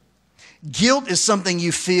good. Guilt is something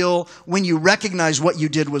you feel when you recognize what you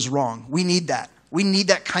did was wrong. We need that. We need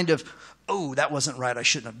that kind of, oh, that wasn't right. I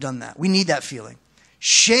shouldn't have done that. We need that feeling.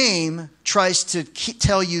 Shame tries to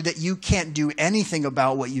tell you that you can't do anything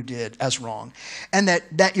about what you did as wrong, and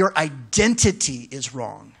that your identity is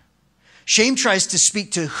wrong. Shame tries to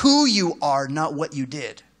speak to who you are, not what you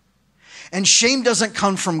did. And shame doesn't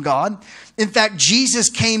come from God. In fact, Jesus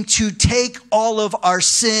came to take all of our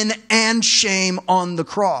sin and shame on the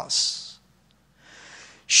cross.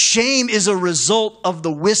 Shame is a result of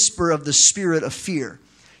the whisper of the spirit of fear.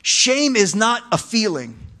 Shame is not a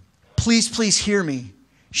feeling. Please hear me.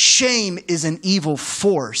 Shame is an evil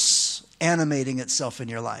force animating itself in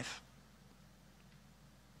your life.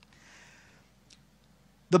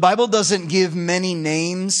 The Bible doesn't give many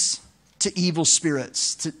names to evil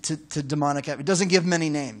spirits, to demonic. It doesn't give many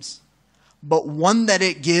names. But one that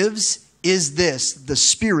it gives is this, the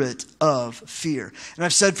spirit of fear. And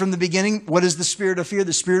I've said from the beginning, what is the spirit of fear?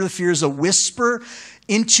 The spirit of fear is a whisper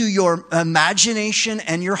into your imagination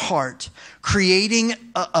and your heart, creating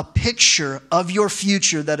a picture of your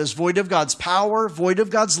future that is void of God's power, void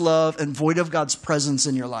of God's love, and void of God's presence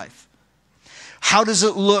in your life. How does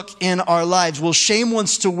it look in our lives? Well, shame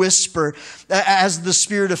wants to whisper as the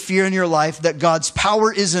spirit of fear in your life that God's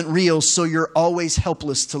power isn't real, so you're always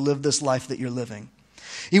helpless to live this life that you're living.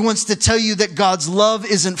 He wants to tell you that God's love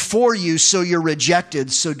isn't for you, so you're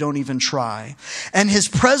rejected, so don't even try. And His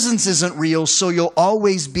presence isn't real, so you'll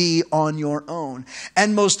always be on your own.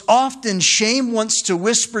 And most often, shame wants to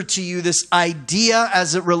whisper to you this idea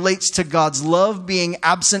as it relates to God's love being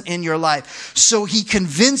absent in your life. So He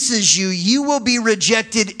convinces you, you will be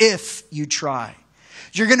rejected if you try.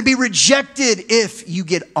 You're going to be rejected if you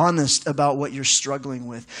get honest about what you're struggling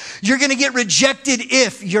with. You're going to get rejected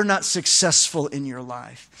if you're not successful in your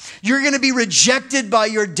life. You're going to be rejected by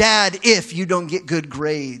your dad if you don't get good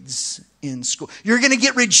grades in school. You're going to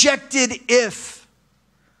get rejected if.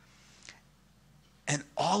 And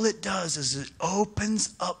all it does is it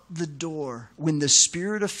opens up the door when the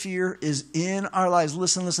spirit of fear is in our lives.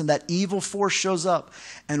 Listen, that evil force shows up.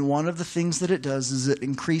 And one of the things that it does is it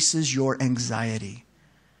increases your anxiety.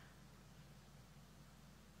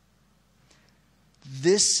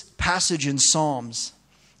 This passage in Psalms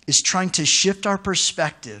is trying to shift our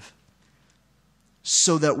perspective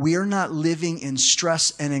so that we are not living in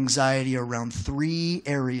stress and anxiety around three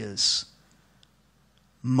areas: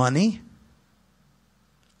 money,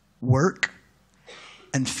 work,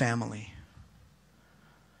 and family.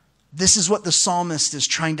 This is what the psalmist is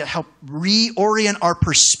trying to help reorient our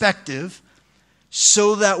perspective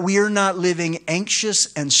so that we are not living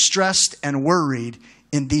anxious and stressed and worried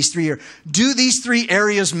in these three areas. Do these three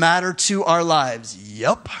areas matter to our lives?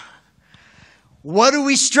 Yep. What do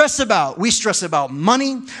we stress about? We stress about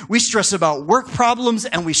money, we stress about work problems,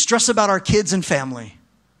 and we stress about our kids and family.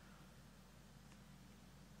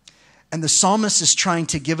 And the psalmist is trying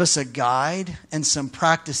to give us a guide and some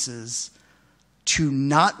practices to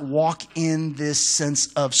not walk in this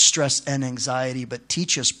sense of stress and anxiety, but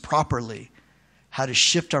teach us properly how to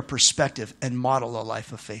shift our perspective and model a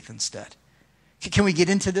life of faith instead. Can we get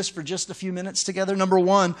into this for just a few minutes together? Number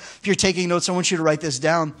one, if you're taking notes, I want you to write this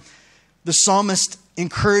down. The psalmist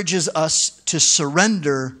encourages us to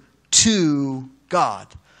surrender to God.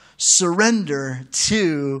 Surrender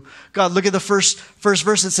to God. Look at the first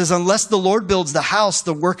verse. It says, unless the Lord builds the house,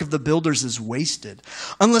 the work of the builders is wasted.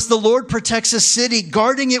 Unless the Lord protects a city,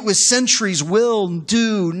 guarding it with sentries will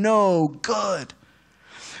do no good.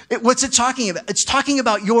 What's it talking about? It's talking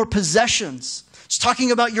about your possessions. It's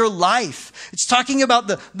talking about your life. It's talking about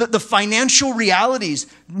the financial realities.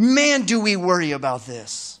 Man, do we worry about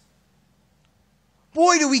this.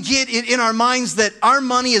 Boy, do we get it in our minds that our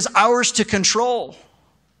money is ours to control.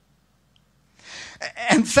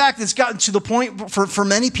 In fact, it's gotten to the point for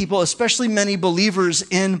many people, especially many believers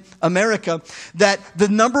in America, that the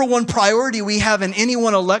number one priority we have in any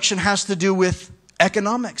one election has to do with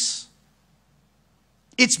economics.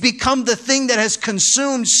 It's become the thing that has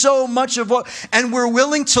consumed so much of what, and we're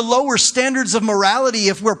willing to lower standards of morality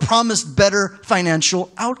if we're promised better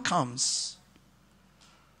financial outcomes.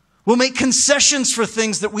 We'll make concessions for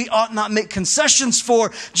things that we ought not make concessions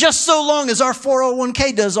for, just so long as our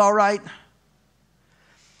 401k does all right.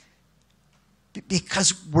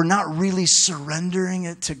 Because we're not really surrendering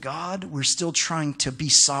it to God. We're still trying to be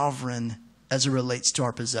sovereign as it relates to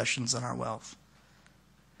our possessions and our wealth.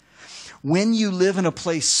 When you live in a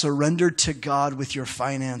place surrendered to God with your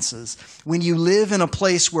finances, when you live in a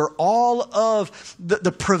place where all of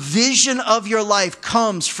the provision of your life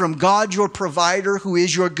comes from God, your provider, who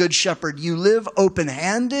is your good shepherd, you live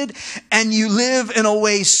open-handed and you live in a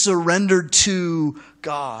way surrendered to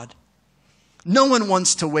God. No one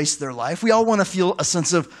wants to waste their life. We all want to feel a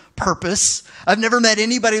sense of purpose. I've never met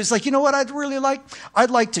anybody who's like, you know what I'd really like?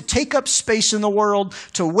 I'd like to take up space in the world,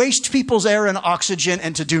 to waste people's air and oxygen,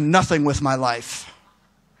 and to do nothing with my life.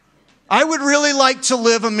 I would really like to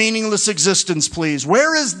live a meaningless existence, please.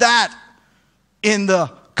 Where is that in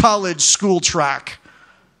the college school track?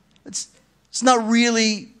 It's not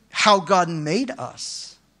really how God made us.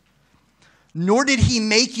 Nor did he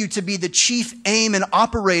make you to be the chief aim and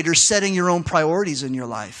operator setting your own priorities in your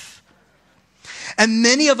life. And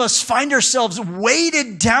many of us find ourselves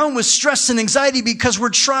weighted down with stress and anxiety because we're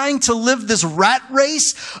trying to live this rat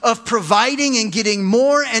race of providing and getting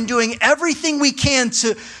more and doing everything we can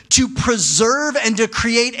to preserve and to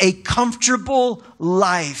create a comfortable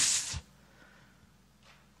life.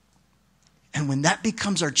 And when that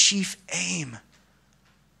becomes our chief aim,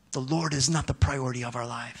 the Lord is not the priority of our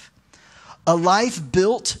life. A life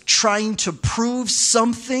built trying to prove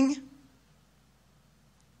something,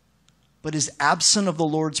 but is absent of the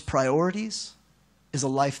Lord's priorities, is a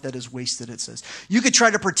life that is wasted, it says. You could try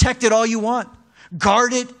to protect it all you want.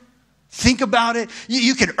 Guard it. Think about it.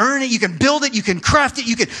 You can earn it. You can build it. You can craft it.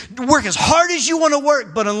 You can work as hard as you want to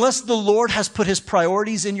work. But unless the Lord has put his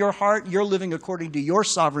priorities in your heart, you're living according to your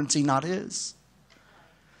sovereignty, not his.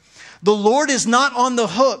 The Lord is not on the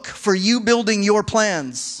hook for you building your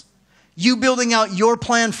plans. You building out your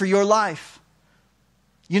plan for your life.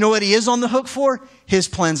 You know what he is on the hook for? His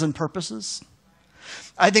plans and purposes.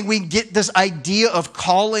 I think we get this idea of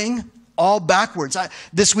calling all backwards.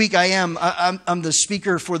 This week I'm the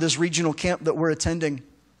speaker for this regional camp that we're attending.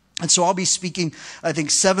 And so I'll be speaking, I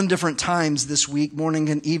think, 7 different times this week, morning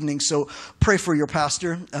and evening. So pray for your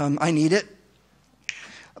pastor. I need it.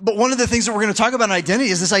 But one of the things that we're going to talk about in identity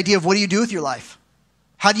is this idea of what do you do with your life?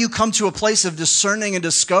 How do you come to a place of discerning and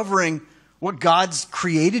discovering what God's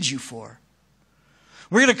created you for?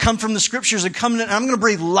 We're going to come from the scriptures and I'm going to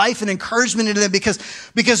breathe life and encouragement into them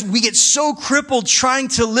because we get so crippled trying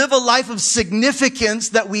to live a life of significance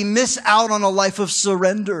that we miss out on a life of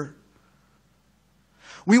surrender.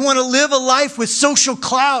 We want to live a life with social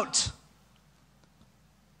clout,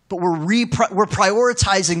 but we're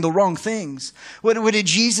prioritizing the wrong things. What did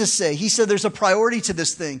Jesus say? He said there's a priority to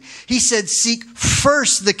this thing. He said, seek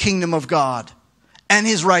first the kingdom of God and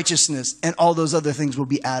his righteousness, and all those other things will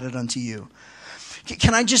be added unto you.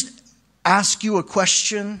 Can I just ask you a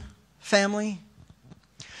question, family?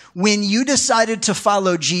 When you decided to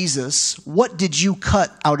follow Jesus, what did you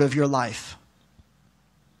cut out of your life?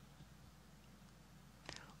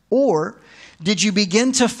 Or did you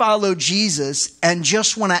begin to follow Jesus and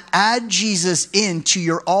just want to add Jesus into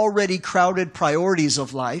your already crowded priorities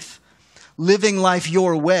of life, living life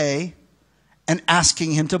your way, and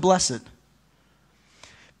asking him to bless it?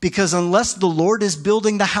 Because unless the Lord is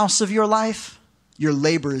building the house of your life, your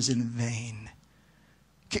labor is in vain.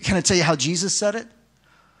 Can I tell you how Jesus said it?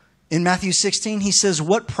 In Matthew 16, he says,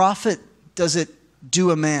 what profit does it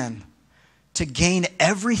do a man to gain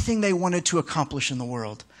everything they wanted to accomplish in the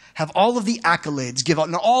world? Have all of the accolades, give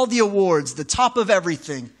out all the awards, the top of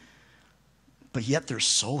everything, but yet their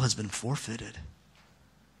soul has been forfeited.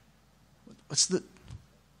 What's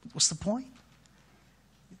the point?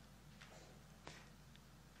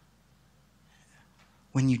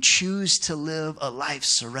 When you choose to live a life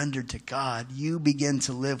surrendered to God, you begin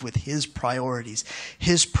to live with his priorities,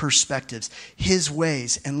 his perspectives, his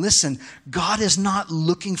ways. And listen, God is not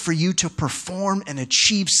looking for you to perform and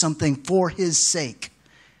achieve something for his sake.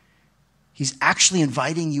 He's actually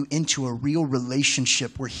inviting you into a real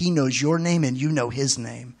relationship where he knows your name and you know his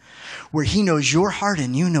name, where he knows your heart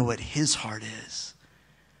and you know what his heart is.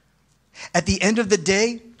 At the end of the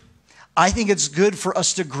day, I think it's good for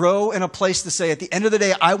us to grow in a place to say, at the end of the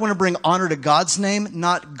day, I want to bring honor to God's name,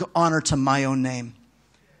 not honor to my own name.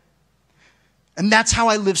 And that's how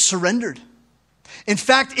I live surrendered. In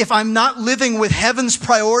fact, if I'm not living with heaven's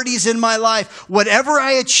priorities in my life, whatever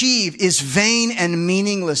I achieve is vain and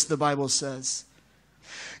meaningless, the Bible says.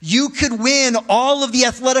 You could win all of the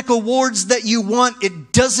athletic awards that you want.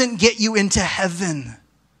 It doesn't get you into heaven.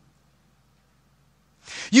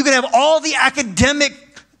 You can have all the academic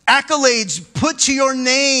accolades put to your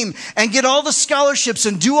name and get all the scholarships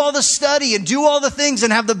and do all the study and do all the things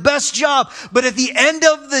and have the best job. But at the end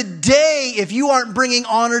of the day, if you aren't bringing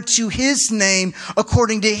honor to His name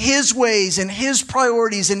according to His ways and His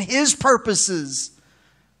priorities and His purposes,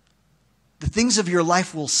 the things of your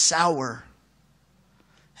life will sour.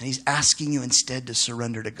 And He's asking you instead to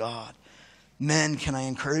surrender to God. Men, can I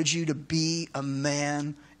encourage you to be a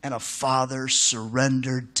man and a father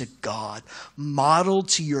surrendered to God? Model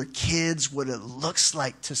to your kids what it looks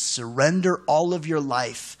like to surrender all of your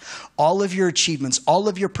life, all of your achievements, all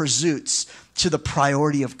of your pursuits to the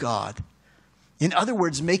priority of God. In other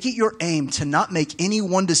words, make it your aim to not make any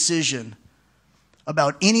one decision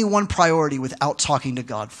about any one priority without talking to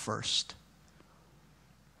God first.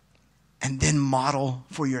 And then model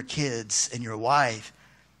for your kids and your wife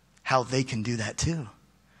how they can do that too.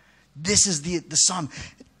 This is the psalm.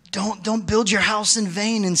 Don't build your house in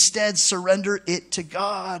vain. Instead, surrender it to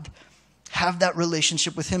God. Have that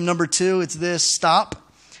relationship with Him. Number 2, it's this: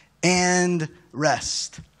 stop and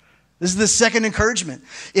rest. This is the second encouragement.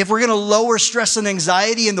 If we're going to lower stress and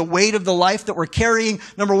anxiety and the weight of the life that we're carrying,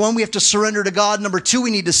 number 1, we have to surrender to God. Number 2,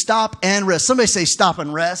 we need to stop and rest. Somebody say stop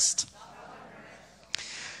and rest.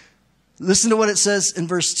 Listen to what it says in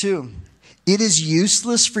verse 2. It is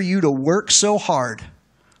useless for you to work so hard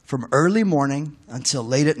from early morning until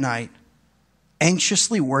late at night,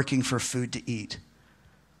 anxiously working for food to eat.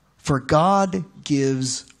 For God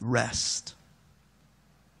gives rest.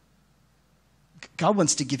 God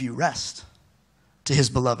wants to give you rest to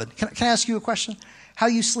His beloved. Can I ask you a question? How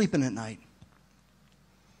are you sleeping at night?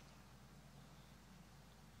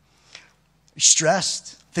 You're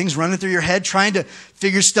stressed. Things running through your head, trying to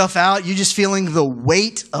figure stuff out. You're just feeling the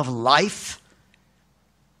weight of life.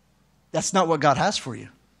 That's not what God has for you.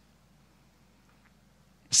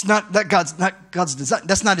 It's not that God's design.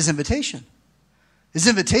 That's not His invitation. His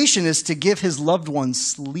invitation is to give His loved ones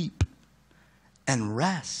sleep and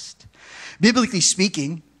rest. Biblically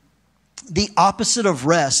speaking, the opposite of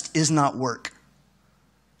rest is not work.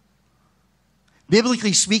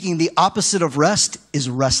 Biblically speaking, the opposite of rest is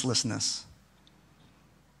restlessness.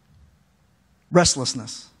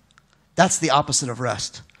 Restlessness. That's the opposite of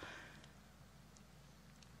rest.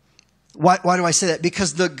 Why do I say that?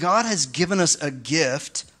 Because God has given us a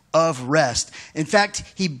gift of rest. In fact,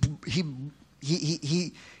 He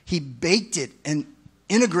baked it and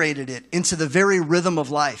integrated it into the very rhythm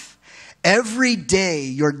of life. Every day,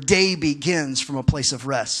 your day begins from a place of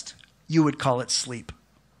rest. You would call it sleep.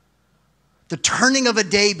 The turning of a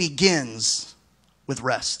day begins with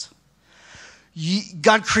rest.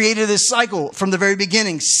 God created this cycle from the very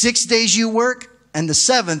beginning. 6 days you work, and the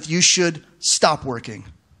 7th you should stop working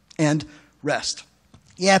and rest.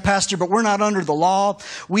 Yeah, Pastor, but we're not under the law.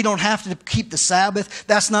 We don't have to keep the Sabbath.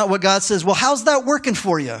 That's not what God says. Well, how's that working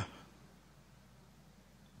for you?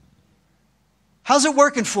 How's it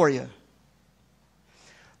working for you?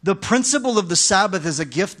 The principle of the Sabbath is a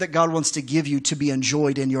gift that God wants to give you to be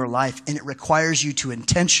enjoyed in your life, and it requires you to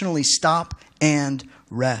intentionally stop and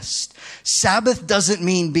rest. Sabbath doesn't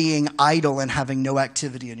mean being idle and having no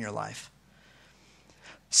activity in your life.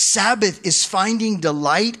 Sabbath is finding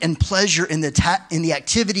delight and pleasure in the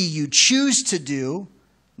activity you choose to do,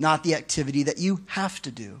 not the activity that you have to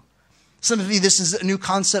do. Some of you, this is a new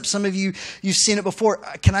concept. Some of you, you've seen it before.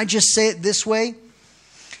 Can I just say it this way?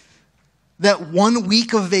 That 1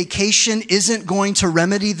 week of vacation isn't going to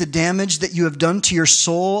remedy the damage that you have done to your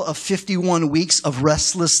soul of 51 weeks of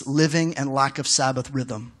restless living and lack of Sabbath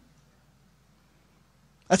rhythm.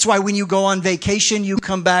 That's why when you go on vacation, you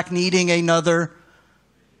come back needing another,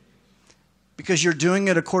 because you're doing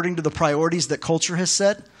it according to the priorities that culture has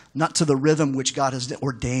set, not to the rhythm which God has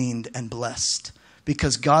ordained and blessed.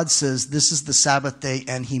 Because God says this is the Sabbath day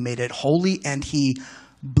and He made it holy and He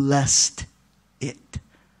blessed it.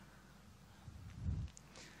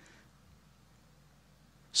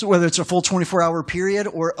 So whether it's a full 24-hour period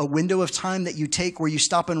or a window of time that you take where you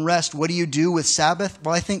stop and rest, what do you do with Sabbath?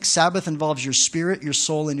 Well, I think Sabbath involves your spirit, your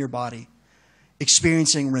soul, and your body,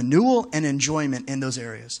 experiencing renewal and enjoyment in those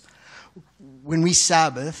areas. When we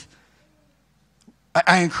Sabbath,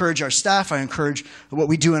 I encourage our staff, I encourage what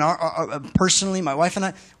we do in our personally, my wife and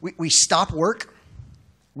I, we stop work.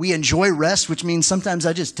 We enjoy rest, which means sometimes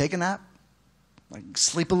I just take a nap, like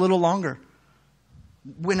sleep a little longer.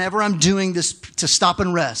 Whenever I'm doing this to stop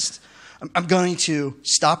and rest, I'm going to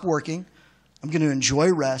stop working. I'm going to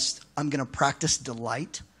enjoy rest. I'm going to practice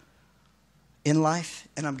delight in life,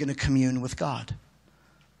 and I'm going to commune with God.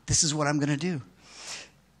 This is what I'm going to do.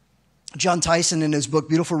 John Tyson, in his book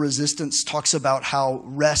Beautiful Resistance, talks about how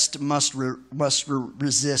rest must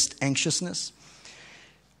resist anxiousness.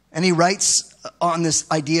 And he writes on this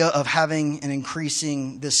idea of having and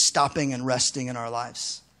increasing this stopping and resting in our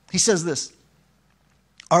lives. He says this: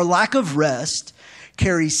 our lack of rest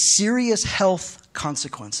carries serious health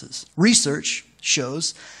consequences. Research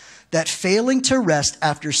shows that failing to rest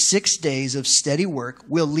after 6 days of steady work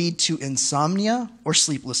will lead to insomnia or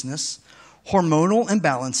sleeplessness, hormonal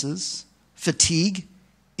imbalances, fatigue,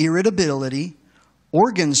 irritability,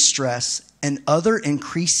 organ stress, and other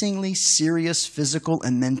increasingly serious physical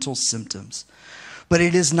and mental symptoms. But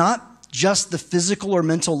it is not just the physical or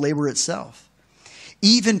mental labor itself.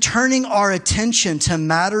 Even turning our attention to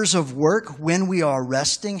matters of work when we are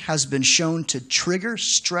resting has been shown to trigger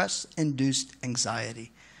stress-induced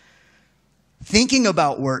anxiety. Thinking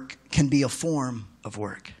about work can be a form of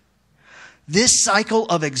work. This cycle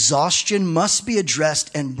of exhaustion must be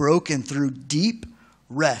addressed and broken through deep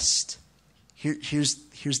rest. Here's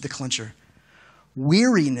the clincher.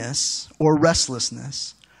 Weariness or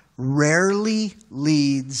restlessness rarely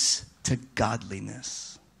leads to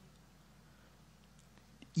godliness.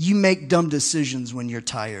 You make dumb decisions when you're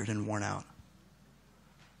tired and worn out,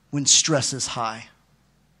 when stress is high.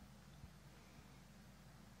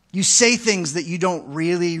 You say things that you don't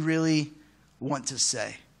really want to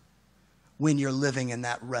say when you're living in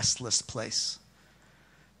that restless place.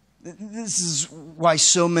 This is why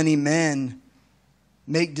so many men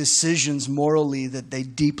make decisions morally that they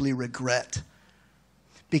deeply regret.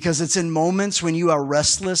 Because it's in moments when you are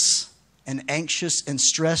restless and anxious and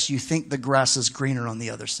stressed, you think the grass is greener on the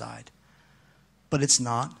other side. But it's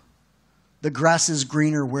not. The grass is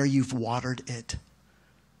greener where you've watered it.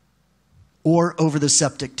 Or over the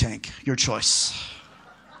septic tank, your choice.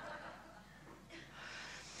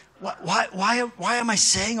 Why am I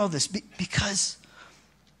saying all this? Because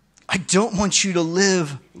I don't want you to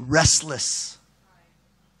live restless.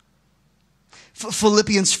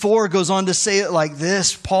 Philippians 4 goes on to say it like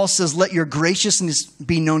this. Paul says, let your graciousness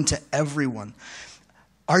be known to everyone.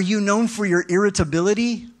 Are you known for your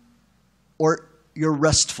irritability or your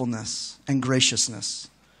restfulness and graciousness?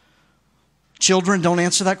 Children, don't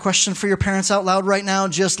answer that question for your parents out loud right now.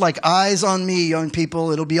 Just like eyes on me, young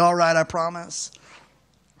people. It'll be all right, I promise.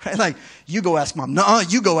 Right? Like, you go ask mom. No,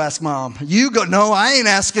 you go ask mom. You go, no, I ain't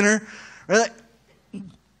asking her. Right?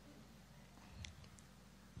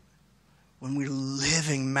 When we're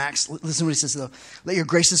living max, listen to what he says though. Let your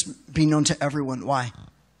graces be known to everyone. Why?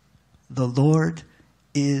 The Lord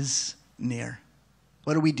is near.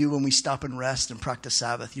 What do we do when we stop and rest and practice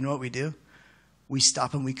Sabbath? You know what we do? We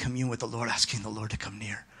stop and we commune with the Lord, asking the Lord to come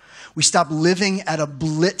near. We stop living at a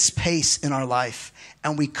blitz pace in our life,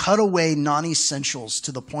 and we cut away non-essentials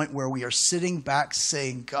to the point where we are sitting back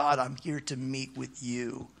saying, God, I'm here to meet with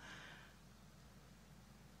you.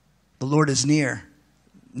 The Lord is near.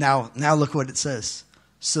 Now look what it says.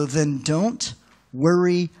 So then don't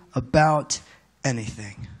worry about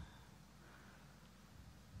anything.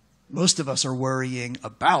 Most of us are worrying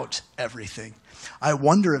about everything. I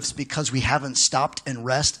wonder if it's because we haven't stopped and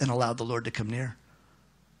rest and allowed the Lord to come near.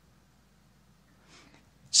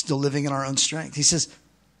 Still living in our own strength. He says,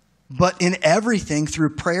 but in everything,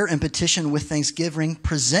 through prayer and petition with thanksgiving,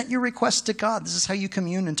 present your requests to God. This is how you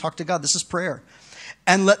commune and talk to God. This is prayer.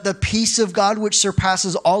 And let the peace of God, which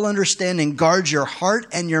surpasses all understanding, guard your heart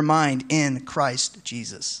and your mind in Christ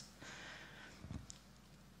Jesus.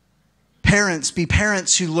 Parents, be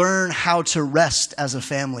parents who learn how to rest as a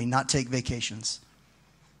family, not take vacations.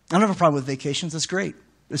 I don't have a problem with vacations. That's great.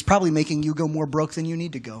 It's probably making you go more broke than you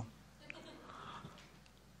need to go.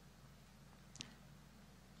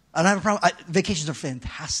 I don't have a problem. Vacations are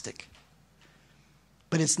fantastic.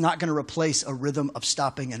 But it's not going to replace a rhythm of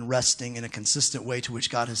stopping and resting in a consistent way to which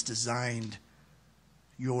God has designed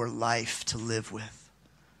your life to live with.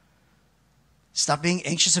 Stop being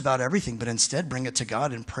anxious about everything, but instead bring it to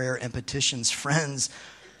God in prayer and petitions. Friends,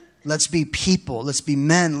 let's be people. Let's be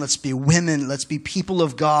men. Let's be women. Let's be people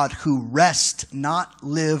of God who rest, not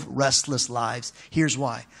live restless lives. Here's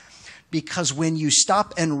why. Because when you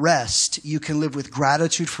stop and rest, you can live with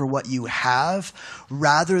gratitude for what you have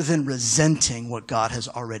rather than resenting what God has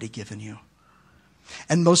already given you.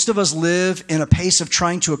 And most of us live in a pace of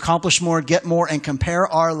trying to accomplish more, get more, and compare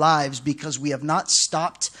our lives because we have not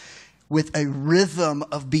stopped with a rhythm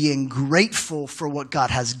of being grateful for what God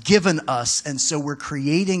has given us. And so we're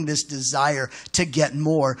creating this desire to get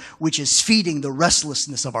more, which is feeding the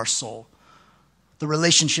restlessness of our soul. The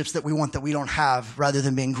relationships that we want that we don't have, rather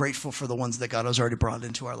than being grateful for the ones that God has already brought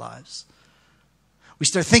into our lives. We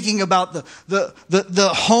start thinking about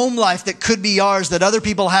the home life that could be ours, that other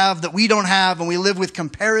people have, that we don't have, and we live with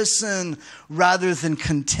comparison rather than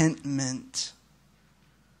contentment.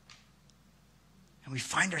 And we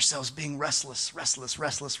find ourselves being restless.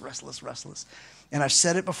 And I've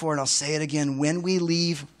said it before, and I'll say it again. When we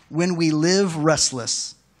live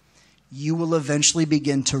restless, you will eventually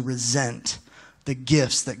begin to resent the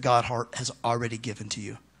gifts that God has already given to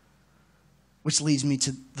you. Which leads me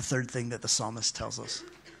to the third thing that the psalmist tells us.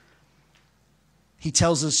 He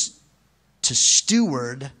tells us to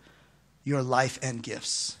steward your life and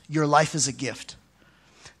gifts. Your life is a gift.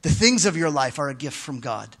 The things of your life are a gift from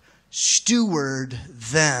God. Steward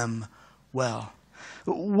them well.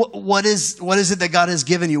 What is it that God has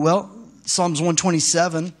given you? Well, Psalms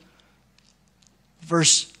 127,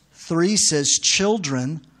 verse 3 says,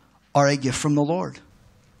 children are a gift from the Lord.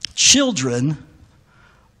 Children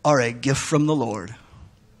are a gift from the Lord.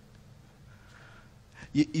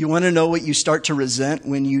 You want to know what you start to resent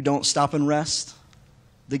when you don't stop and rest?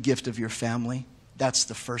 The gift of your family. That's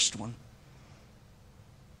the first one.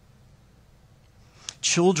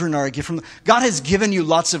 Children are a gift from God. Has given you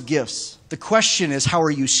lots of gifts. The question is, how are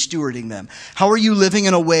you stewarding them? How are you living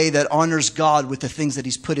in a way that honors God with the things that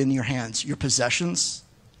He's put in your hands? Your possessions,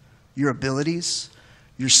 your abilities,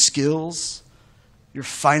 your skills, your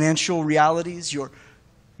financial realities, your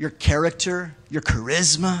character, your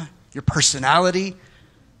charisma, your personality.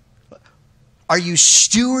 Are you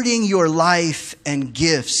stewarding your life and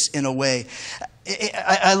gifts in a way?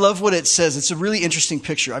 I love what it says. It's a really interesting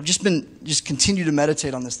picture. I've just continue to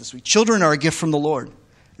meditate on this week. Children are a gift from the Lord.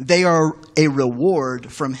 They are a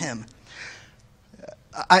reward from Him.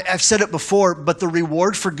 I've said it before, but the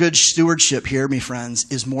reward for good stewardship, hear me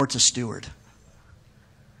friends, is more to steward.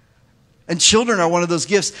 And children are one of those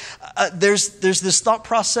gifts. There's this thought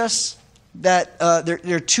process that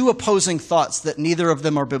there are two opposing thoughts that neither of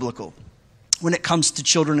them are biblical when it comes to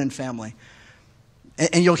children and family.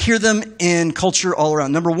 And you'll hear them in culture all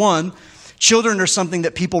around. Number one, children are something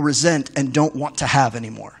that people resent and don't want to have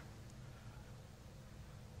anymore.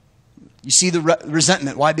 You see the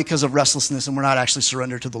resentment. Why? Because of restlessness, and we're not actually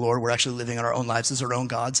surrendered to the Lord. We're actually living in our own lives as our own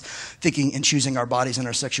gods, thinking and choosing our bodies and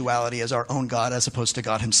our sexuality as our own God, as opposed to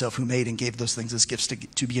God Himself, who made and gave those things as gifts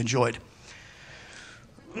to be enjoyed.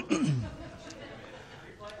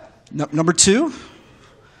 Number two,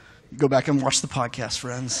 go back and watch the podcast,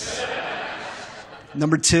 friends.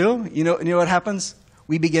 Number two, you know what happens?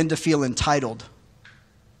 We begin to feel entitled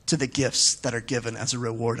to the gifts that are given as a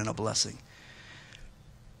reward and a blessing.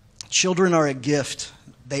 Children are a gift.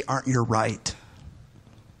 They aren't your right.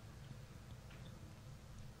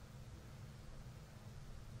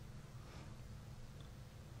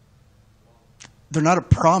 They're not a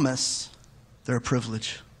promise. They're a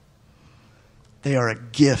privilege. They are a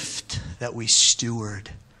gift that we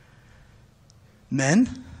steward.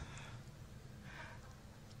 Men,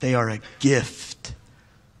 they are a gift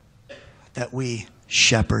that we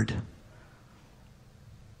shepherd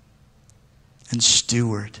and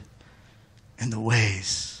steward in the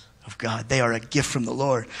ways of God. They are a gift from the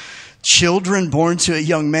Lord. Children born to a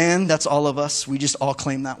young man, that's all of us. We just all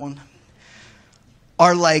claim that one.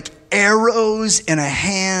 Are like arrows in a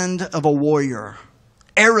hand of a warrior.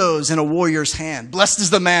 Arrows in a warrior's hand. Blessed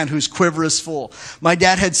is the man whose quiver is full. My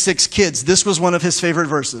dad had 6 kids. This was one of his favorite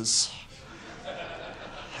verses.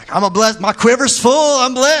 My quiver's full.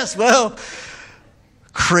 I'm blessed. Well,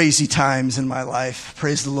 crazy times in my life.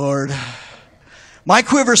 Praise the Lord. My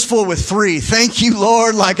quiver's full with 3. Thank you,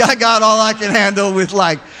 Lord. I got all I can handle with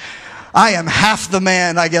I am half the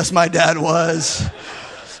man I guess my dad was.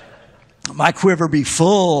 My quiver be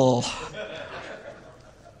full.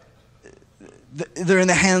 They're in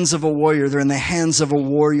the hands of a warrior. They're in the hands of a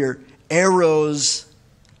warrior. Arrows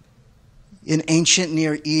in ancient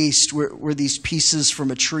Near East were these pieces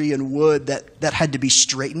from a tree and wood that had to be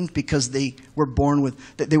straightened because they were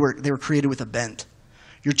created with a bent.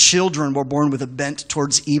 Your children were born with a bent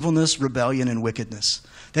towards evilness, rebellion, and wickedness.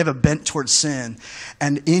 They have a bent towards sin.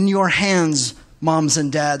 And in your hands, moms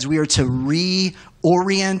and dads, we are to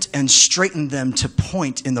reorient and straighten them to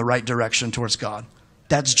point in the right direction towards God.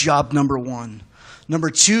 That's job number 1.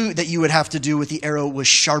 Number 2 that you would have to do with the arrow was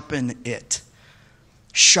sharpen it.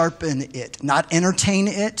 Sharpen it. Not entertain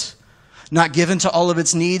it. Not give in to all of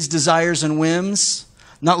its needs, desires, and whims.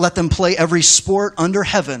 Not let them play every sport under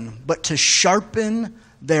heaven, but to sharpen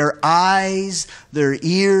their eyes, their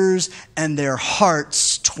ears, and their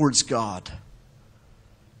hearts towards God.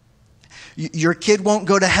 Your kid won't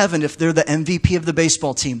go to heaven if they're the MVP of the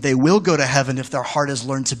baseball team. They will go to heaven if their heart has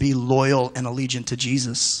learned to be loyal and allegiant to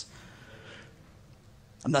Jesus.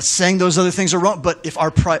 I'm not saying those other things are wrong, but if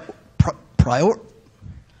our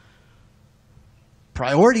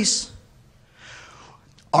Priorities.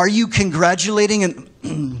 Are you congratulating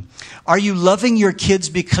and are you loving your kids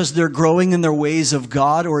because they're growing in their ways of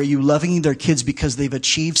God, or are you loving their kids because they've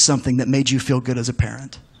achieved something that made you feel good as a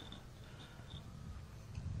parent?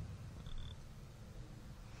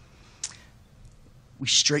 We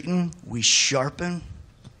straighten, we sharpen,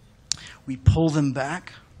 we pull them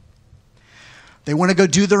back. They want to go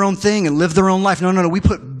do their own thing and live their own life. No. We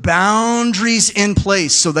put boundaries in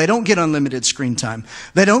place so they don't get unlimited screen time.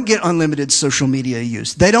 They don't get unlimited social media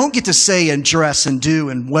use. They don't get to say and dress and do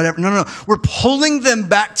and whatever. No. We're pulling them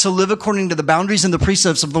back to live according to the boundaries and the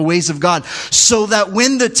precepts of the ways of God, so that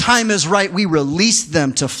when the time is right, we release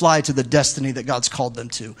them to fly to the destiny that God's called them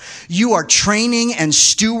to. You are training and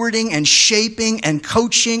stewarding and shaping and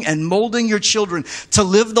coaching and molding your children to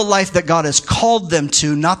live the life that God has called them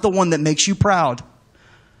to, not the one that makes you proud.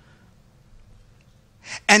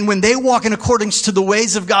 And when they walk in accordance to the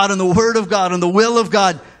ways of God and the word of God and the will of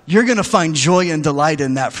God, you're going to find joy and delight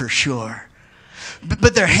in that for sure.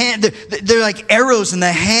 But they're like arrows in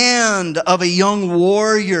the hand of a young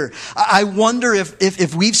warrior. I wonder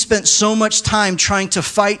if we've spent so much time trying to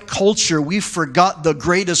fight culture, we've forgot the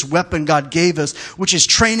greatest weapon God gave us, which is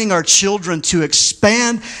training our children to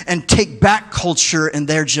expand and take back culture in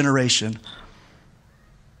their generation.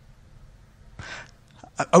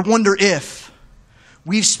 I wonder if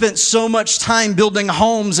we've spent so much time building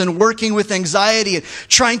homes and working with anxiety and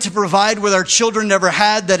trying to provide what our children never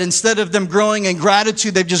had, that instead of them growing in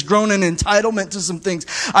gratitude, they've just grown in entitlement to some things.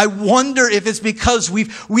 I wonder if it's because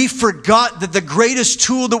we forgot that the greatest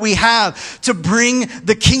tool that we have to bring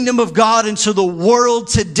the kingdom of God into the world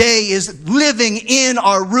today is living in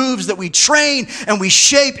our roofs, that we train and we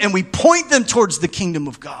shape and we point them towards the kingdom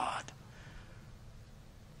of God.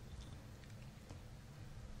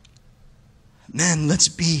 Men, let's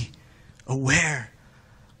be aware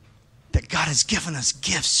that God has given us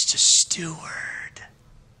gifts to steward.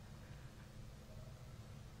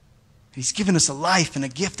 He's given us a life and a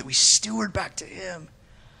gift that we steward back to Him.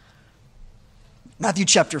 Matthew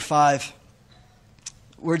chapter 5,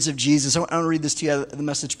 words of Jesus. I want to read this to you out of the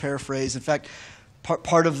Message paraphrase. In fact,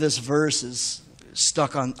 part of this verse is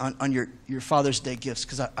stuck on your Father's Day gifts,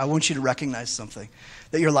 because I want you to recognize something,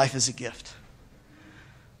 that your life is a gift.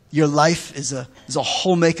 Your life is a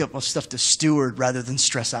whole makeup of stuff to steward rather than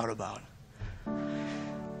stress out about.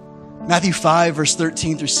 Matthew 5, verse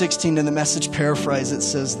 13 through 16 in the Message paraphrase, it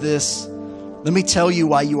says this: let me tell you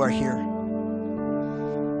why you are here.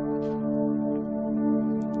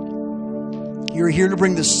 You're here to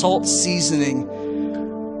bring the salt seasoning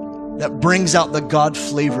that brings out the God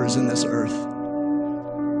flavors in this earth.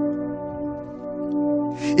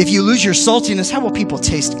 If you lose your saltiness, how will people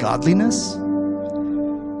taste godliness?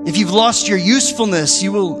 If you've lost your usefulness,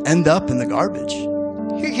 you will end up in the garbage.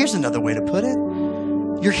 Here's another way to put it.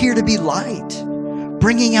 You're here to be light,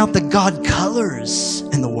 bringing out the God colors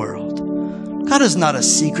in the world. God is not a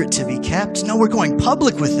secret to be kept. No, we're going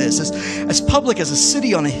public with this, as public as a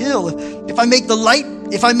city on a hill. If I make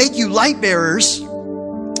you light bearers,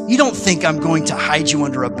 you don't think I'm going to hide you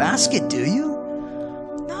under a basket, do you?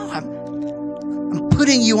 No, I'm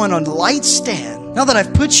putting you on a light stand. Now that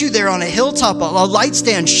I've put you there on a hilltop, a light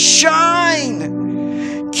stand,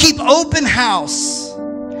 shine. Keep open house.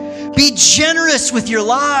 Be generous with your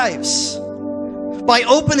lives. By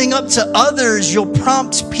opening up to others, you'll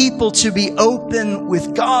prompt people to be open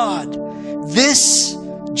with God, this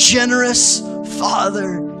generous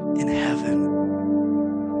Father in heaven.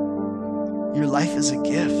 Your life is a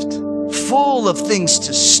gift, full of things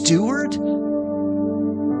to steward.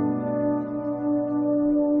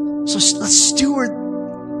 So let's steward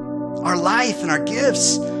our life and our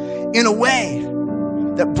gifts in a way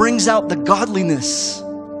that brings out the godliness,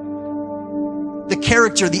 the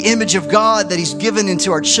character, the image of God that He's given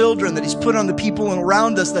into our children, that He's put on the people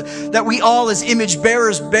around us, that we all as image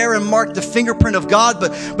bearers bear and mark the fingerprint of God.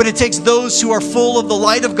 But it takes those who are full of the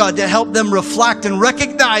light of God to help them reflect and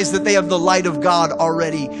recognize that they have the light of God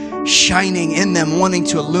already shining in them, wanting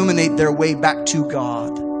to illuminate their way back to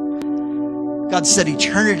God. God set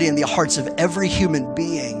eternity in the hearts of every human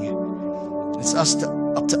being. It's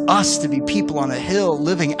up to us to be people on a hill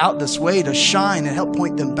living out this way to shine and help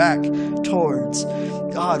point them back towards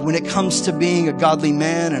God. When it comes to being a godly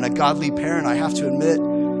man and a godly parent, I have to admit,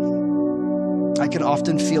 I can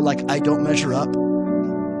often feel like I don't measure up.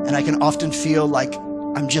 And I can often feel like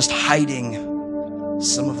I'm just hiding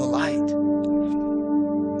some of the light.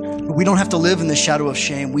 But we don't have to live in the shadow of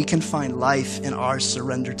shame. We can find life in our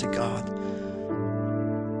surrender to God.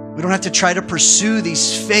 We don't have to try to pursue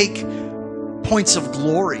these fake points of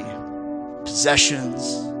glory, possessions,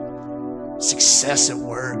 success at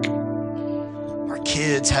work, our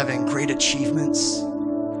kids having great achievements,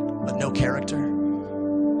 but no character.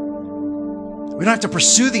 We don't have to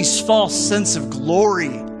pursue these false sense of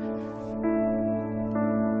glory.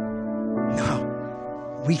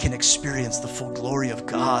 No, we can experience the full glory of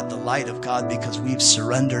God, the light of God, because we've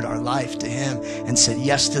surrendered our life to Him and said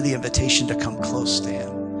yes to the invitation to come close to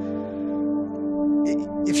Him.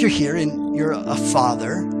 If you're here and you're a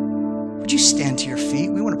father, would you stand to your feet?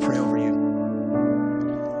 We want to pray over you.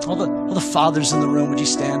 All the fathers in the room, would you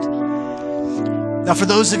stand? Now, for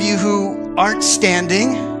those of you who aren't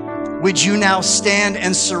standing, would you now stand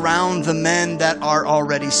and surround the men that are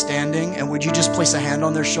already standing? And would you just place a hand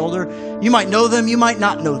on their shoulder? You might know them, you might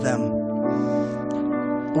not know them.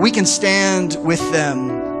 But we can stand with them.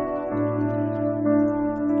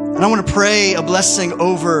 And I want to pray a blessing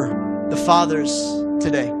over the fathers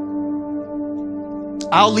today.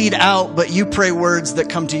 I'll lead out, but you pray words that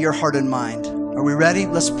come to your heart and mind. Are we ready?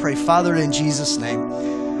 Let's pray. Father, in Jesus' name,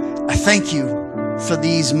 I thank you for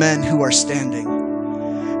these men who are standing.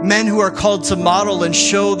 Men who are called to model and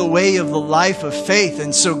show the way of the life of faith.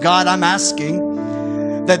 And so, God, I'm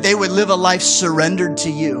asking that they would live a life surrendered to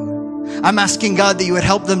you. I'm asking, God, that you would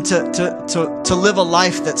help them to live a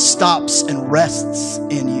life that stops and rests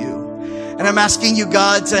in you. And I'm asking you,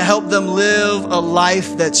 God, to help them live a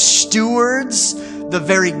life that stewards the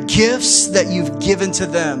very gifts that you've given to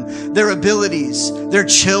them, their abilities, their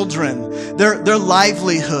children, their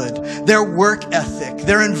livelihood, their work ethic,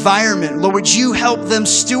 their environment. Lord, would you help them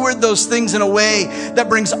steward those things in a way that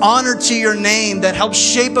brings honor to your name, that helps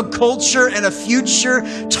shape a culture and a future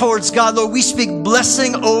towards God. Lord, we speak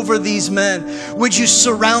blessing over these men. Would you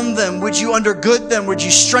surround them? Would you undergird them? Would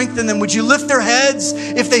you strengthen them? Would you lift their heads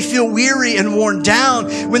if they feel weary and worn down?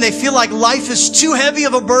 When they feel like life is too heavy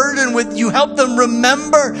of a burden, would you help them remember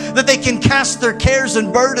that they can cast their cares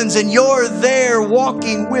and burdens and you're there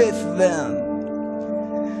walking with them?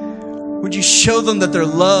 Would you show them that they're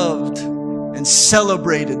loved and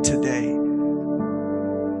celebrated today?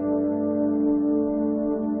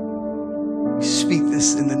 We speak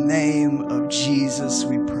this in the name of Jesus,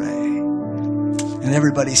 we pray. And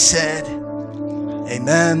everybody said,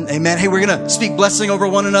 amen, amen. Hey, we're going to speak blessing over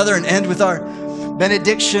one another and end with our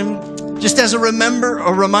benediction. Just as a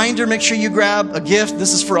reminder, make sure you grab a gift.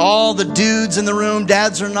 This is for all the dudes in the room,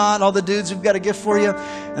 dads or not, all the dudes, we've got a gift for you.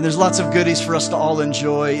 And there's lots of goodies for us to all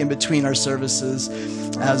enjoy in between our services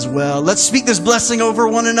as well. Let's speak this blessing over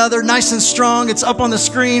one another, nice and strong. It's up on the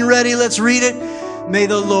screen, ready. Let's read it. May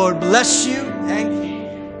the Lord bless you and keep you.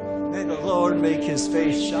 May the Lord make his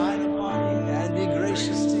face shine upon you and be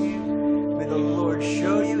gracious to you. May the Lord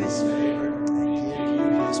show you his favor and give you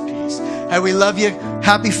his peace. Hey, we love you.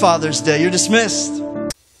 Happy Father's Day. You're dismissed.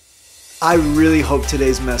 I really hope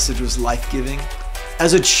today's message was life-giving.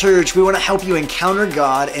 As a church, we want to help you encounter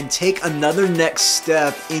God and take another next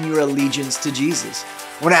step in your allegiance to Jesus.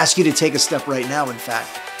 I want to ask you to take a step right now, in fact.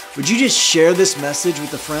 Would you just share this message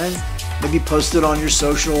with a friend? Maybe post it on your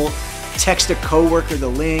social, text a coworker the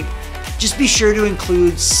link. Just be sure to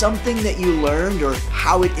include something that you learned or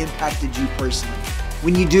how it impacted you personally.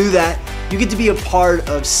 When you do that, you get to be a part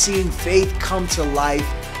of seeing faith come to life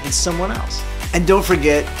in someone else. And don't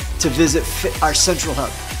forget to visit our central hub,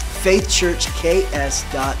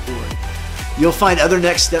 faithchurchks.org. You'll find other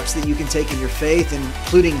next steps that you can take in your faith,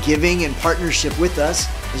 including giving and partnership with us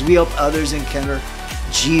as we help others encounter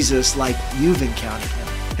Jesus like you've encountered him.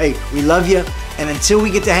 Hey, we love you. And until we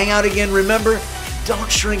get to hang out again, remember,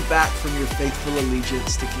 don't shrink back from your faithful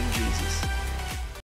allegiance to King Jesus.